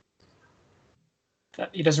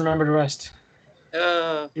he doesn't remember the rest.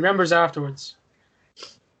 He remembers afterwards.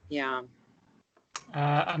 Yeah.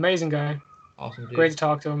 Amazing guy. Awesome dude. Great to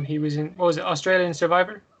talk to him. He was in, what was it, Australian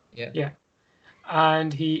Survivor? Yeah. Yeah.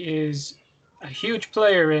 And he is a huge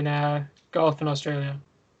player in golf in Australia.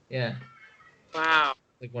 Yeah. Wow.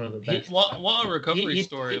 Like one of the He- best What a recovery He,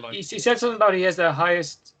 story! Like, he said something about he has the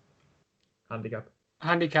highest handicap.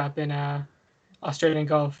 handicap in Australian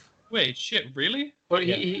golf. wait, shit, really? But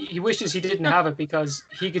Yeah. he wishes he didn't have it because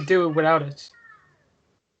he could do it without it.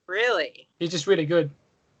 Really? He's just really good.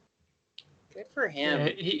 Good for him.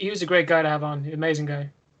 Yeah, he was a great guy to have on. Amazing guy.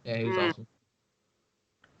 Yeah, he was Mm. awesome.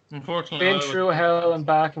 Unfortunately, Been through hell and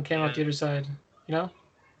back and came out the other side. You know?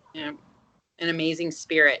 Yeah. An amazing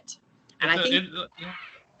spirit. And I think it's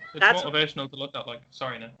that's- motivational to look at. Like,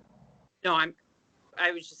 sorry, no. no,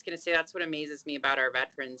 I was just gonna say that's what amazes me about our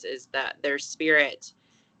veterans is that their spirit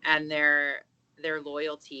and their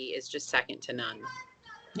loyalty is just second to none.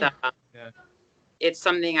 Yeah. So, Yeah. It's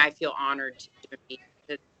something I feel honored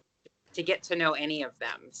to get to know any of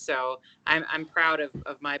them. So I'm proud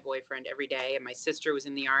of my boyfriend every day, and my sister was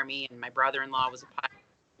in the Army, and my brother-in-law was a pilot.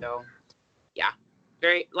 So yeah,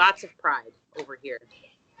 lots of pride over here.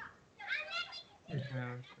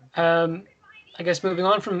 I guess moving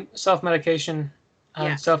on from self-medication and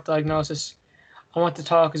Yes. self-diagnosis, I want to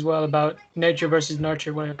talk as well about nature versus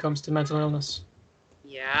nurture when it comes to mental illness.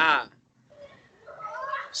 Yeah.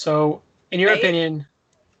 So, in your Right. opinion,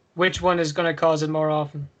 which one is going to cause it more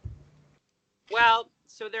often? Well,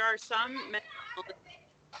 so there are some mental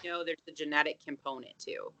illness, there's the genetic component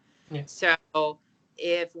too. Yeah. So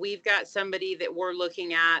if we've got somebody that we're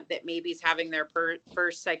looking at that maybe is having their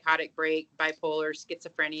first psychotic break, bipolar,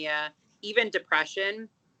 schizophrenia, even depression,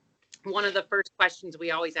 one of the first questions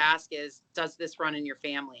we always ask is, does this run in your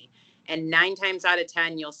family? And 9 times out of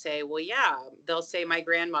 10, you'll say, well, yeah. They'll say my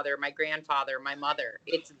grandmother, my grandfather, my mother.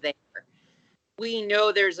 It's there. We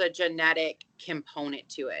know there's a genetic component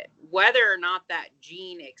to it. Whether or not that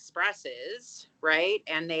gene expresses, right,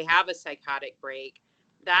 and they have a psychotic break,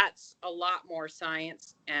 that's a lot more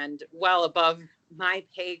science and well above my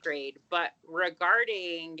pay grade. But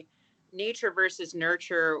regarding nature versus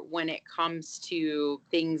nurture, when it comes to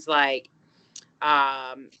things like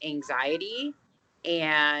anxiety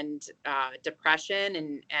and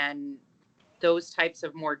depression and those types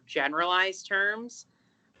of more generalized terms,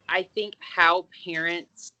 I think how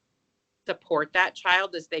parents support that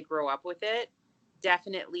child as they grow up with it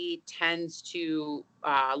definitely tends to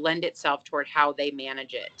lend itself toward how they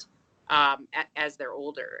manage it as they're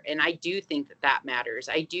older. And I do think that matters.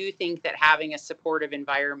 I do think that having a supportive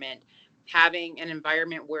environment, having an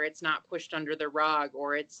environment where it's not pushed under the rug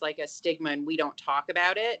or it's like a stigma and we don't talk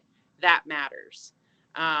about it, that matters.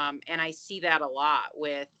 And I see that a lot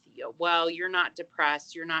with, well, you're not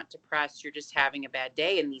depressed, you're just having a bad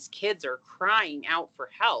day. And these kids are crying out for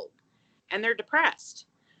help and they're depressed.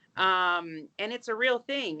 And it's a real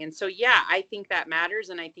thing. And so, yeah, I think that matters.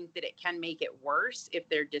 And I think that it can make it worse if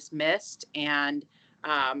they're dismissed and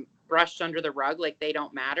brushed under the rug like they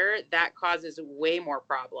don't matter. That causes way more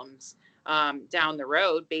problems down the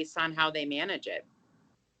road based on how they manage it.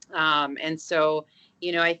 And so,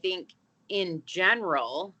 I think in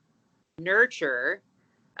general, nurture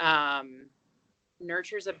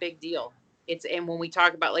is a big deal. And when we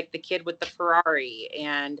talk about like the kid with the Ferrari,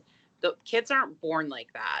 and the kids aren't born like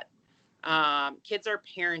that. Kids are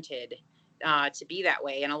parented to be that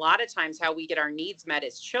way. And a lot of times how we get our needs met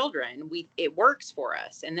as children, it works for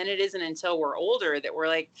us. And then it isn't until we're older that we're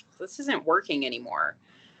like, this isn't working anymore.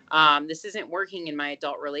 This isn't working in my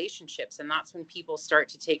adult relationships. And that's when people start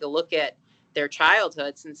to take a look at their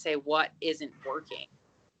childhoods and say, what isn't working?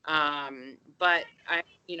 But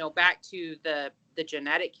back to the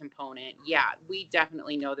genetic component. Yeah, we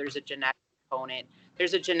definitely know there's a genetic component.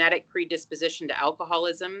 There's a genetic predisposition to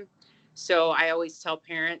alcoholism. So I always tell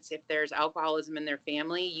parents, if there's alcoholism in their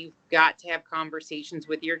family, you've got to have conversations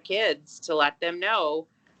with your kids to let them know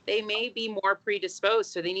they may be more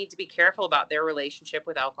predisposed. So they need to be careful about their relationship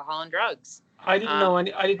with alcohol and drugs. I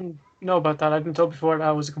didn't know about that. I've been told before that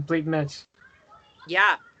was a complete myth.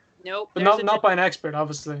 Yeah. Nope. But not by an expert,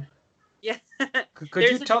 obviously. Yeah. Could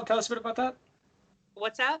you tell us a bit about that?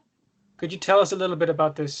 What's that? Could you tell us a little bit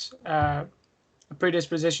about this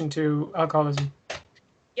predisposition to alcoholism?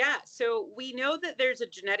 Yeah, so we know that there's a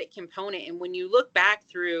genetic component, and when you look back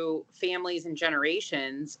through families and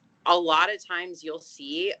generations, a lot of times you'll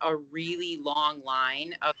see a really long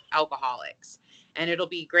line of alcoholics, and it'll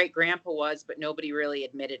be great grandpa was, but nobody really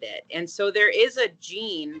admitted it. And so there is a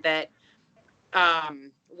gene that,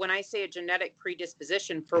 when I say a genetic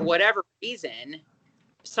predisposition, for whatever reason,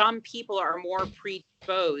 some people are more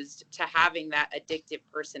predisposed to having that addictive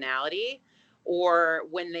personality, or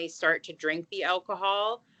when they start to drink the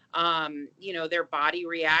alcohol, their body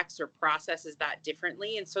reacts or processes that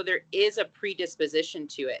differently. And so there is a predisposition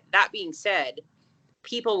to it. That being said,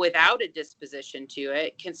 people without a disposition to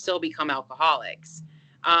it can still become alcoholics.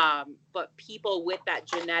 But people with that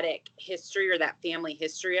genetic history or that family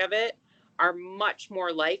history of it are much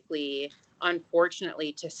more likely,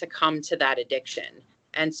 unfortunately, to succumb to that addiction.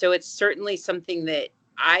 And so it's certainly something that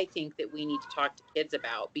I think that we need to talk to kids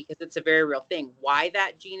about, because it's a very real thing. Why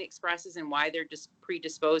that gene expresses and why they're just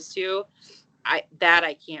predisposed to, I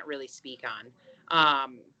can't really speak on.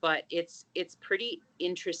 But it's pretty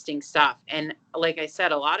interesting stuff. And like I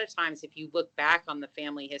said, a lot of times if you look back on the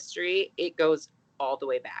family history, it goes all the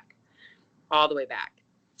way back.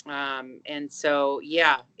 And so,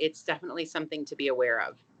 yeah, it's definitely something to be aware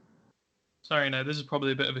of. Sorry, now this is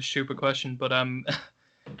probably a bit of a stupid question, but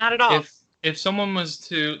Not at all. if someone was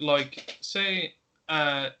to, like, say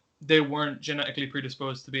they weren't genetically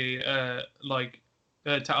predisposed to be to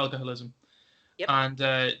alcoholism, Yep. and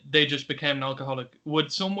they just became an alcoholic,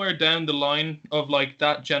 would somewhere down the line of like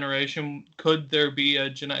that generation, could there be a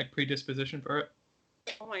genetic predisposition for it?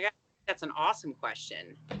 Oh my God, that's an awesome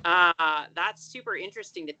question. That's super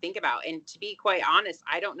interesting to think about. And to be quite honest,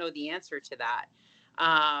 I don't know the answer to that.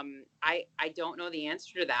 I don't know the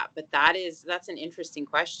answer to that, but that's an interesting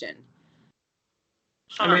question.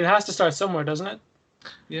 I mean, it has to start somewhere, doesn't it?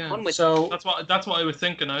 Yeah. So that's what I was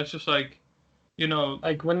thinking. I was just like,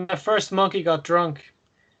 like when the first monkey got drunk,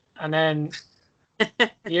 and then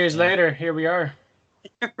years later, here we are.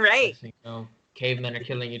 Right. I think, cavemen are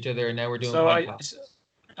killing each other, and now we're doing So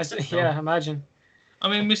podcasts. yeah, imagine. I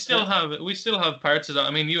mean, we still have parts of that.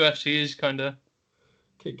 I mean, UFC is kind of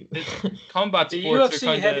combat The sports.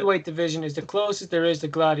 UFC heavyweight division is the closest there is to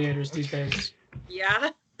gladiators these days. Yeah.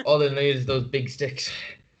 All they need is those big sticks.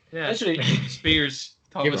 Yeah, Literally, spears.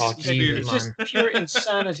 Give Thomas it- Spears. Jesus, it's just man. pure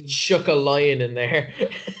insanity. Shook a lion in there.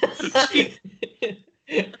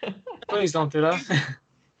 Please don't do that.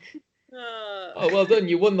 Oh, well done.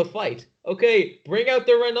 You won the fight. Okay, bring out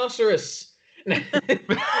the rhinoceros.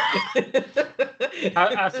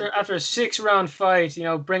 After a 6-round fight,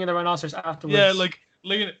 bringing the rhinoceros afterwards. Yeah, like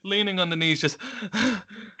leaning on the knees, just,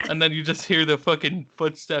 and then you just hear the fucking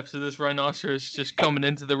footsteps of this rhinoceros just coming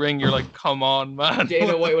into the ring. You're like, come on, man.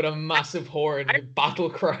 Dana White with a massive horn, battle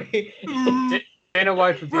cry. Dana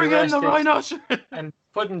White would be Bring in the arrested rhinoceros. and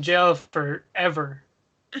put in jail forever.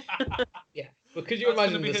 Yeah, but could you That's gonna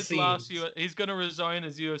imagine be the his scene? last he's gonna resign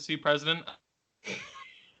as UFC president.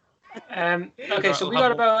 Okay, so we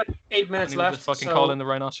got about 8 minutes And he'll left. just fucking so call in the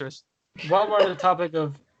rhinoceros. while we're on the topic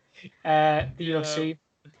of the UFC,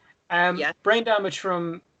 Yes. brain damage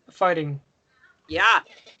from fighting. Yeah. Have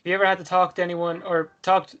you ever had to talk to anyone or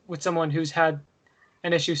talked with someone who's had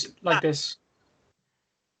an issue like this?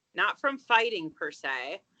 Not from fighting per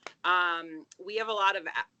se. We have a lot of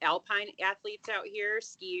alpine athletes out here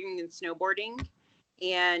skiing and snowboarding,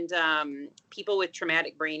 and people with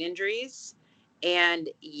traumatic brain injuries. And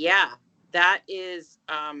yeah, that is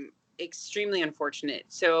extremely unfortunate.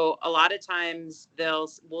 So a lot of times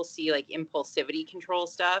we'll see like impulsivity control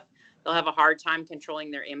stuff. They'll have a hard time controlling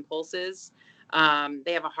their impulses.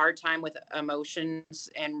 They have a hard time with emotions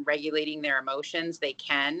and regulating their emotions. They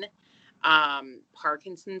can.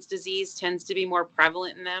 Parkinson's disease tends to be more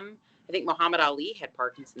prevalent in them. I think Muhammad Ali had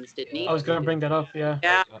Parkinson's, didn't he? I was going to bring that up, yeah.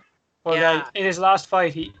 Yeah. Well, Yeah. in his last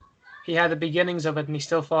fight, he had the beginnings of it, and he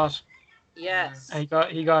still fought. Yes. And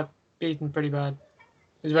he got beaten pretty bad.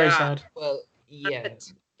 It was very Yeah. sad. Well, yeah.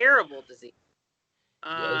 That's a terrible disease.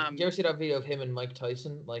 You ever see that video of him and Mike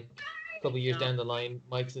Tyson? Like a couple years No. down the line,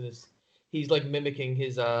 he's like mimicking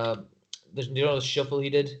his the shuffle he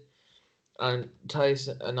did, and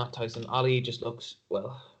Ali just looks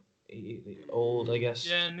old, I guess.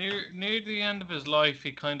 Yeah, near the end of his life,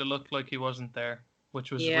 he kind of looked like he wasn't there, which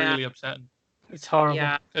was Yeah. really upsetting. It's horrible.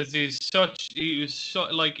 Yeah. Because he's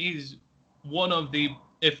one of the,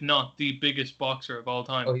 if not the biggest boxer of all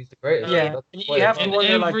time. Oh, he's the greatest. Yeah, That's and why you have it's to in fun.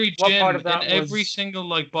 wonder, like, every what gym, part of that in every was single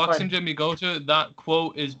like boxing fighting. gym you go to, that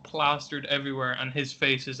quote is plastered everywhere, and his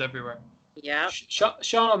face is everywhere. Yeah.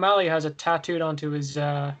 Sean O'Malley has it tattooed onto his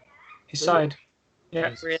side.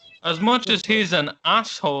 Yeah. As much as he's an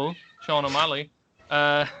asshole, Sean O'Malley,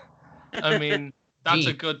 I mean, that's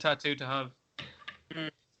a Gee. good tattoo to have.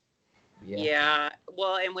 Yeah.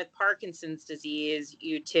 Well, and with Parkinson's disease,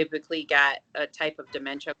 you typically get a type of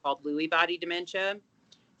dementia called Lewy body dementia.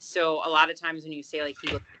 So a lot of times when you say like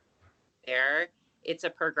he looks there, it's a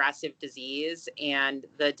progressive disease, and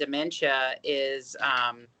the dementia is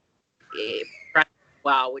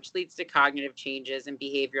which leads to cognitive changes and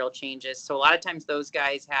behavioral changes. So a lot of times those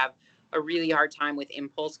guys have a really hard time with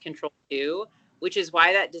impulse control too, which is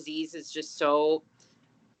why that disease is just so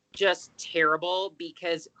just terrible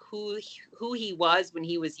because who he was when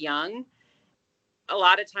he was young, a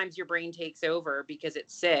lot of times your brain takes over because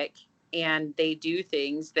it's sick, and they do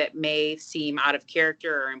things that may seem out of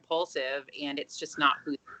character or impulsive, and it's just not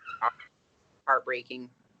who they are. Heartbreaking.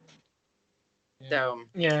 Yeah. So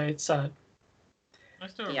Yeah, it's sad. I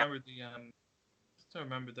still remember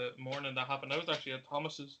the morning that happened. I was actually at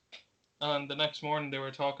Thomas's, and the next morning they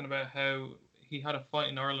were talking about how he had a fight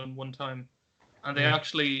in Ireland one time, and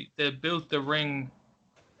they built the ring.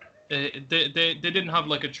 They didn't have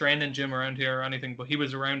like a training gym around here or anything, but he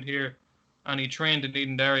was around here, and he trained in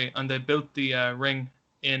Edenderry, and they built the ring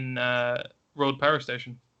in Road Power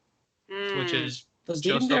Station, which is Does the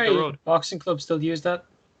just up the Edenderry road. Boxing Club still use that?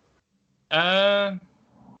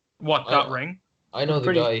 What, that ring? I know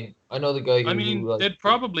the guy. I know the guy who. I mean, like, they'd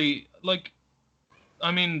probably like.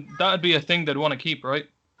 I mean, that'd be a thing they'd want to keep, right?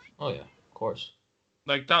 Oh yeah, of course.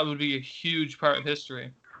 Like that would be a huge part of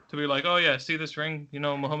history. To be like, oh yeah, see this ring? You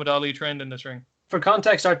know, Muhammad Ali trained in this ring. For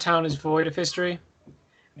context, our town is void of history.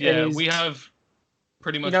 Yeah, is- we have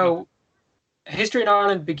pretty much. You know, history in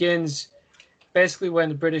Ireland begins basically when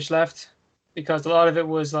the British left, because a lot of it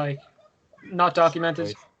was like not documented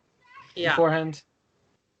Right. yeah. beforehand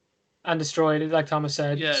and destroyed, like Thomas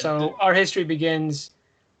said. Yeah, So our history begins.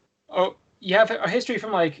 Oh, you have our history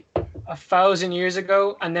from like 1,000 years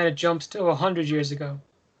ago, and then it jumps to 100 years ago.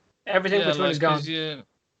 Everything between is gone.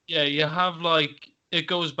 You have like it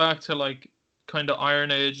goes back to like kind of Iron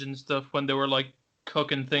Age and stuff when they were like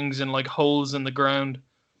cooking things in like holes in the ground,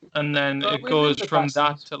 and then Well, it we've goes moved from past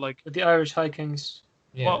that that. to like With the Irish High Kings,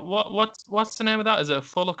 Yeah. what's the name of that? Is it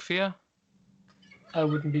Fulloch Fia? I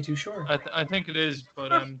wouldn't be too sure. I think it is,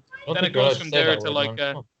 but I don't then think it you're allowed goes to from say there that to word, like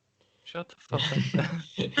man. shut the fuck up.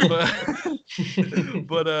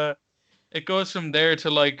 But it goes from there to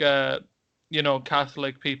like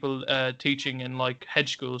Catholic people teaching in like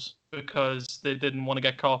hedge schools because they didn't want to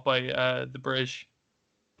get caught by the British.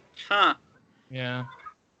 Huh. Yeah.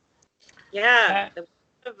 Yeah. We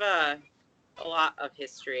have a lot of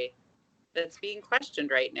history that's being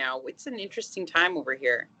questioned right now. It's an interesting time over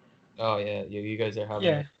here. Oh yeah, you guys are having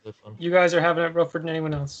Yeah. good fun. You guys are having it rougher than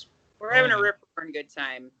anyone else. We're having a yeah. rip-roaring good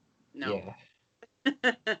time. No.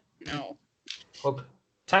 Yeah. No. Hope.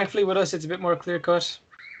 Thankfully, with us, it's a bit more clear cut.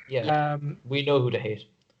 Yeah. We know who to hate.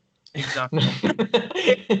 Exactly.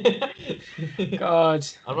 God.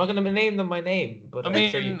 I'm not gonna name them by name, but I I'm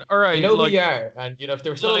mean, sure you all right. know like, who you are, and if they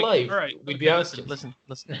were still like, alive, all right, we'd okay, be asking. listen.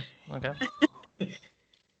 Okay.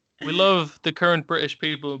 We love the current British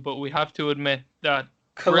people, but we have to admit that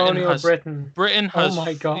Colonial Britain has Oh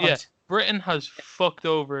my God. yeah, Britain has fucked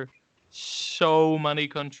over so many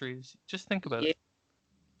countries. Just think about it.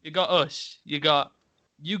 You got us, you got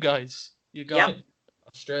you guys, you got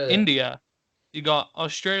Australia, India, you got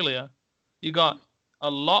Australia, you got a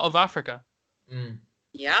lot of Africa.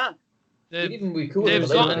 Yeah. They've we could they've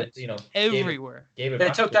have gotten it, everywhere. Gave it They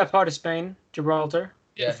back took to us. that part of Spain, Gibraltar,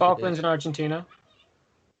 Yeah, the they Falklands, did. and Argentina.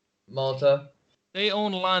 Malta. They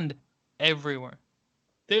own land everywhere.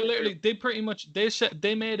 They literally,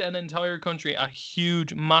 they made an entire country a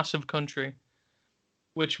huge, massive country,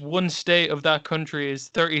 which one state of that country is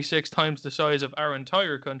 36 times the size of our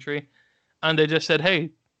entire country, and they just said,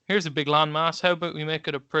 "Hey, here's a big landmass. How about we make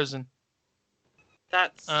it a prison?"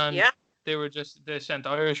 That's And they sent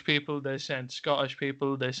Irish people, they sent Scottish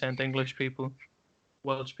people, they sent English people,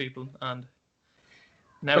 Welsh people, and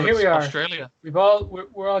now But here it's we are. Australia.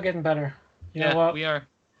 We're all getting better. You know what? We are.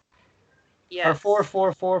 Yes. Our four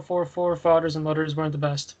fathers and mothers weren't the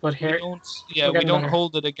best, but We here don't. we're We getting don't better.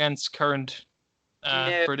 hold it against current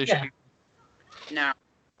No. British Yeah. people. No.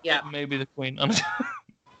 Yeah. Maybe the Queen.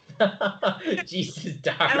 Jesus,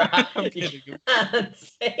 Dara. I'm You kidding. can't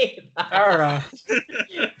say that. Dara.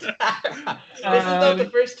 Dara. This is not the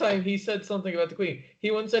first time he said something about the Queen.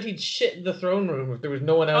 He once said he'd shit in the throne room if there was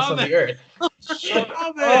no one else on the earth.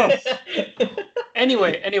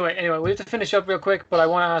 Anyway, we have to finish up real quick, but I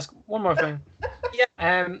want to ask one more thing.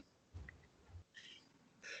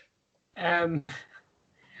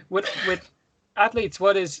 With athletes,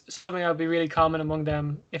 what is something that would be really common among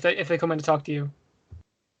them if they come in to talk to you?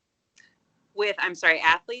 With, I'm sorry,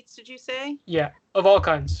 athletes, did you say? Yeah, of all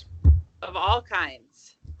kinds. Of all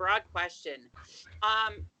kinds. Broad question.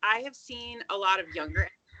 I have seen a lot of younger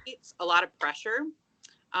athletes, a lot of pressure,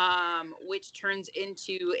 which turns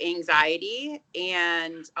into anxiety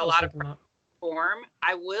and a lot of form.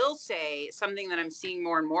 I will say something that I'm seeing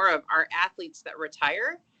more and more of are athletes that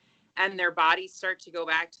retire and their bodies start to go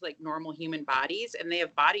back to like normal human bodies, and they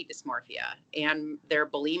have body dysmorphia and they're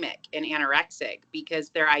bulimic and anorexic because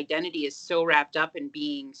their identity is so wrapped up in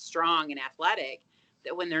being strong and athletic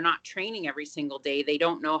when they're not training every single day, they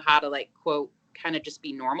don't know how to like quote kind of just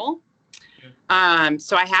be normal.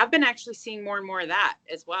 So I have been actually seeing more and more of that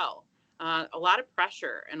as well. A lot of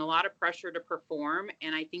pressure to perform.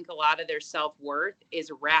 And I think a lot of their self-worth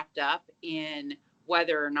is wrapped up in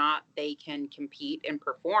whether or not they can compete and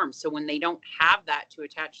perform. So when they don't have that to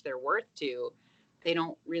attach their worth to, they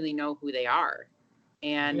don't really know who they are.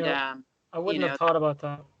 And I wouldn't have thought about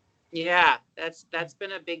that. Yeah, that's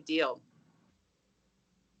been a big deal.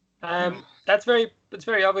 It's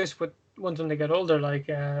very obvious with once when they get older, like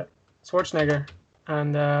Schwarzenegger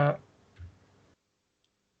and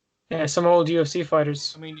some old UFC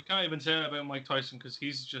fighters. I mean, you can't even say that about Mike Tyson because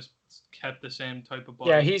he's just kept the same type of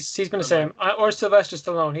body. Yeah, he's been the same. Or Sylvester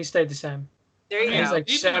Stallone, he stayed the same. There you go. He's like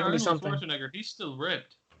even 70 Arnold something. Schwarzenegger, he's still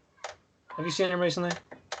ripped. Have you seen him recently?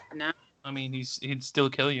 No. I mean, he'd still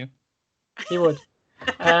kill you. He would.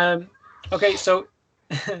 Okay, so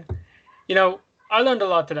I learned a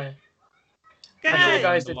lot today. Good. I'm sure you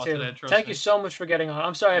guys I did learned a too. lot today, trust Thank me. you so much for getting on.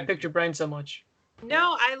 I'm sorry I picked your brain so much.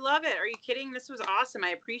 No, I love it. Are you kidding? This was awesome. I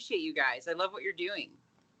appreciate you guys. I love what you're doing.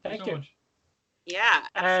 Thank so you. much. Yeah,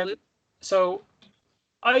 absolutely. So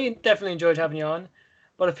I definitely enjoyed having you on.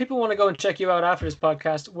 But if people want to go and check you out after this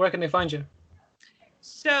podcast, where can they find you?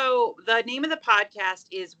 So the name of the podcast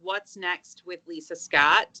is What's Next with Lisa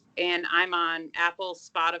Scott, and I'm on Apple,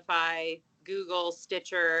 Spotify, Google,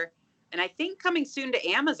 Stitcher, and I think coming soon to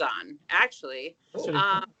Amazon, actually.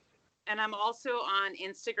 And I'm also on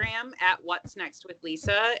Instagram at What's Next with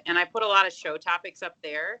Lisa, and I put a lot of show topics up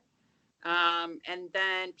there. And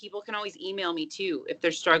then people can always email me too if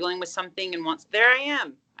they're struggling with something and there I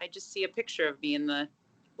am. I just see a picture of me in the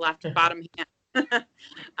left bottom hand.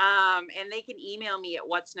 And they can email me at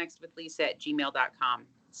what'snextwithlisa@gmail.com.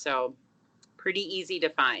 So pretty easy to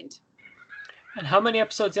find. And how many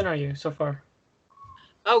episodes in are you so far?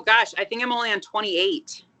 Oh gosh, I think I'm only on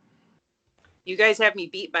 28. You guys have me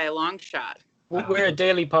beat by a long shot. We're a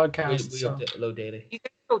daily podcast. We so. upload daily. You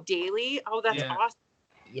guys go daily? Oh, that's Yeah. awesome.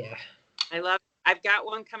 Yeah. I love it. I've got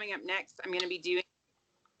one coming up next. I'm going to be doing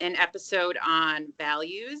an episode on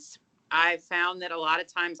values. I've found that a lot of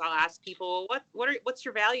times I'll ask people, what's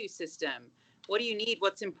your value system? What do you need?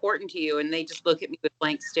 What's important to you? And they just look at me with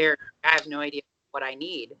blank stare. I have no idea what I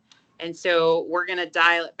need. And so we're going to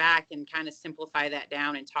dial it back and kind of simplify that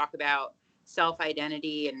down and talk about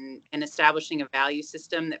self-identity and establishing a value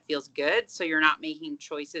system that feels good. So you're not making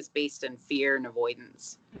choices based on fear and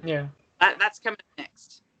avoidance. Yeah. That's coming up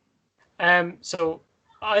next. So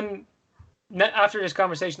after this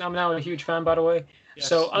conversation, I'm now a huge fan, by the way. Yes.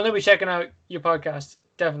 So I'm going to be checking out your podcast,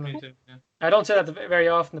 definitely. Me too, yeah. I don't say that very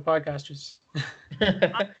often, the podcasters.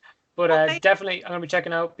 But Okay. definitely I'm going to be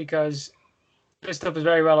checking out because this stuff is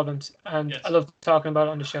very relevant. And Yes. I love talking about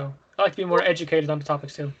it on the show. I like to be more educated on the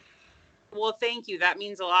topics too. Well, thank you. That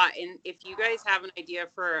means a lot. And if you guys have an idea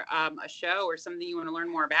for a show or something you want to learn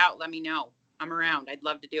more about, let me know. I'm around. I'd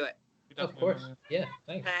love to do it. Of course. Yeah.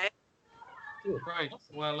 Thanks. Okay. Cool. Right.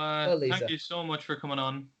 Well, Lisa. thank you so much for coming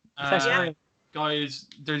on. Thanks for having me. Guys,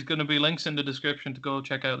 there's going to be links in the description to go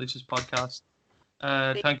check out Lisa's podcast.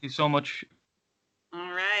 Thank you so much.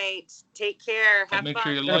 All right. Take care. Have Make fun.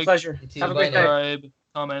 sure you It's been a like, pleasure. You too. Have a Bye great now. day. subscribe,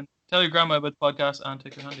 comment, tell your grandma about the podcast, and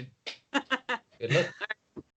take your handy. Good luck.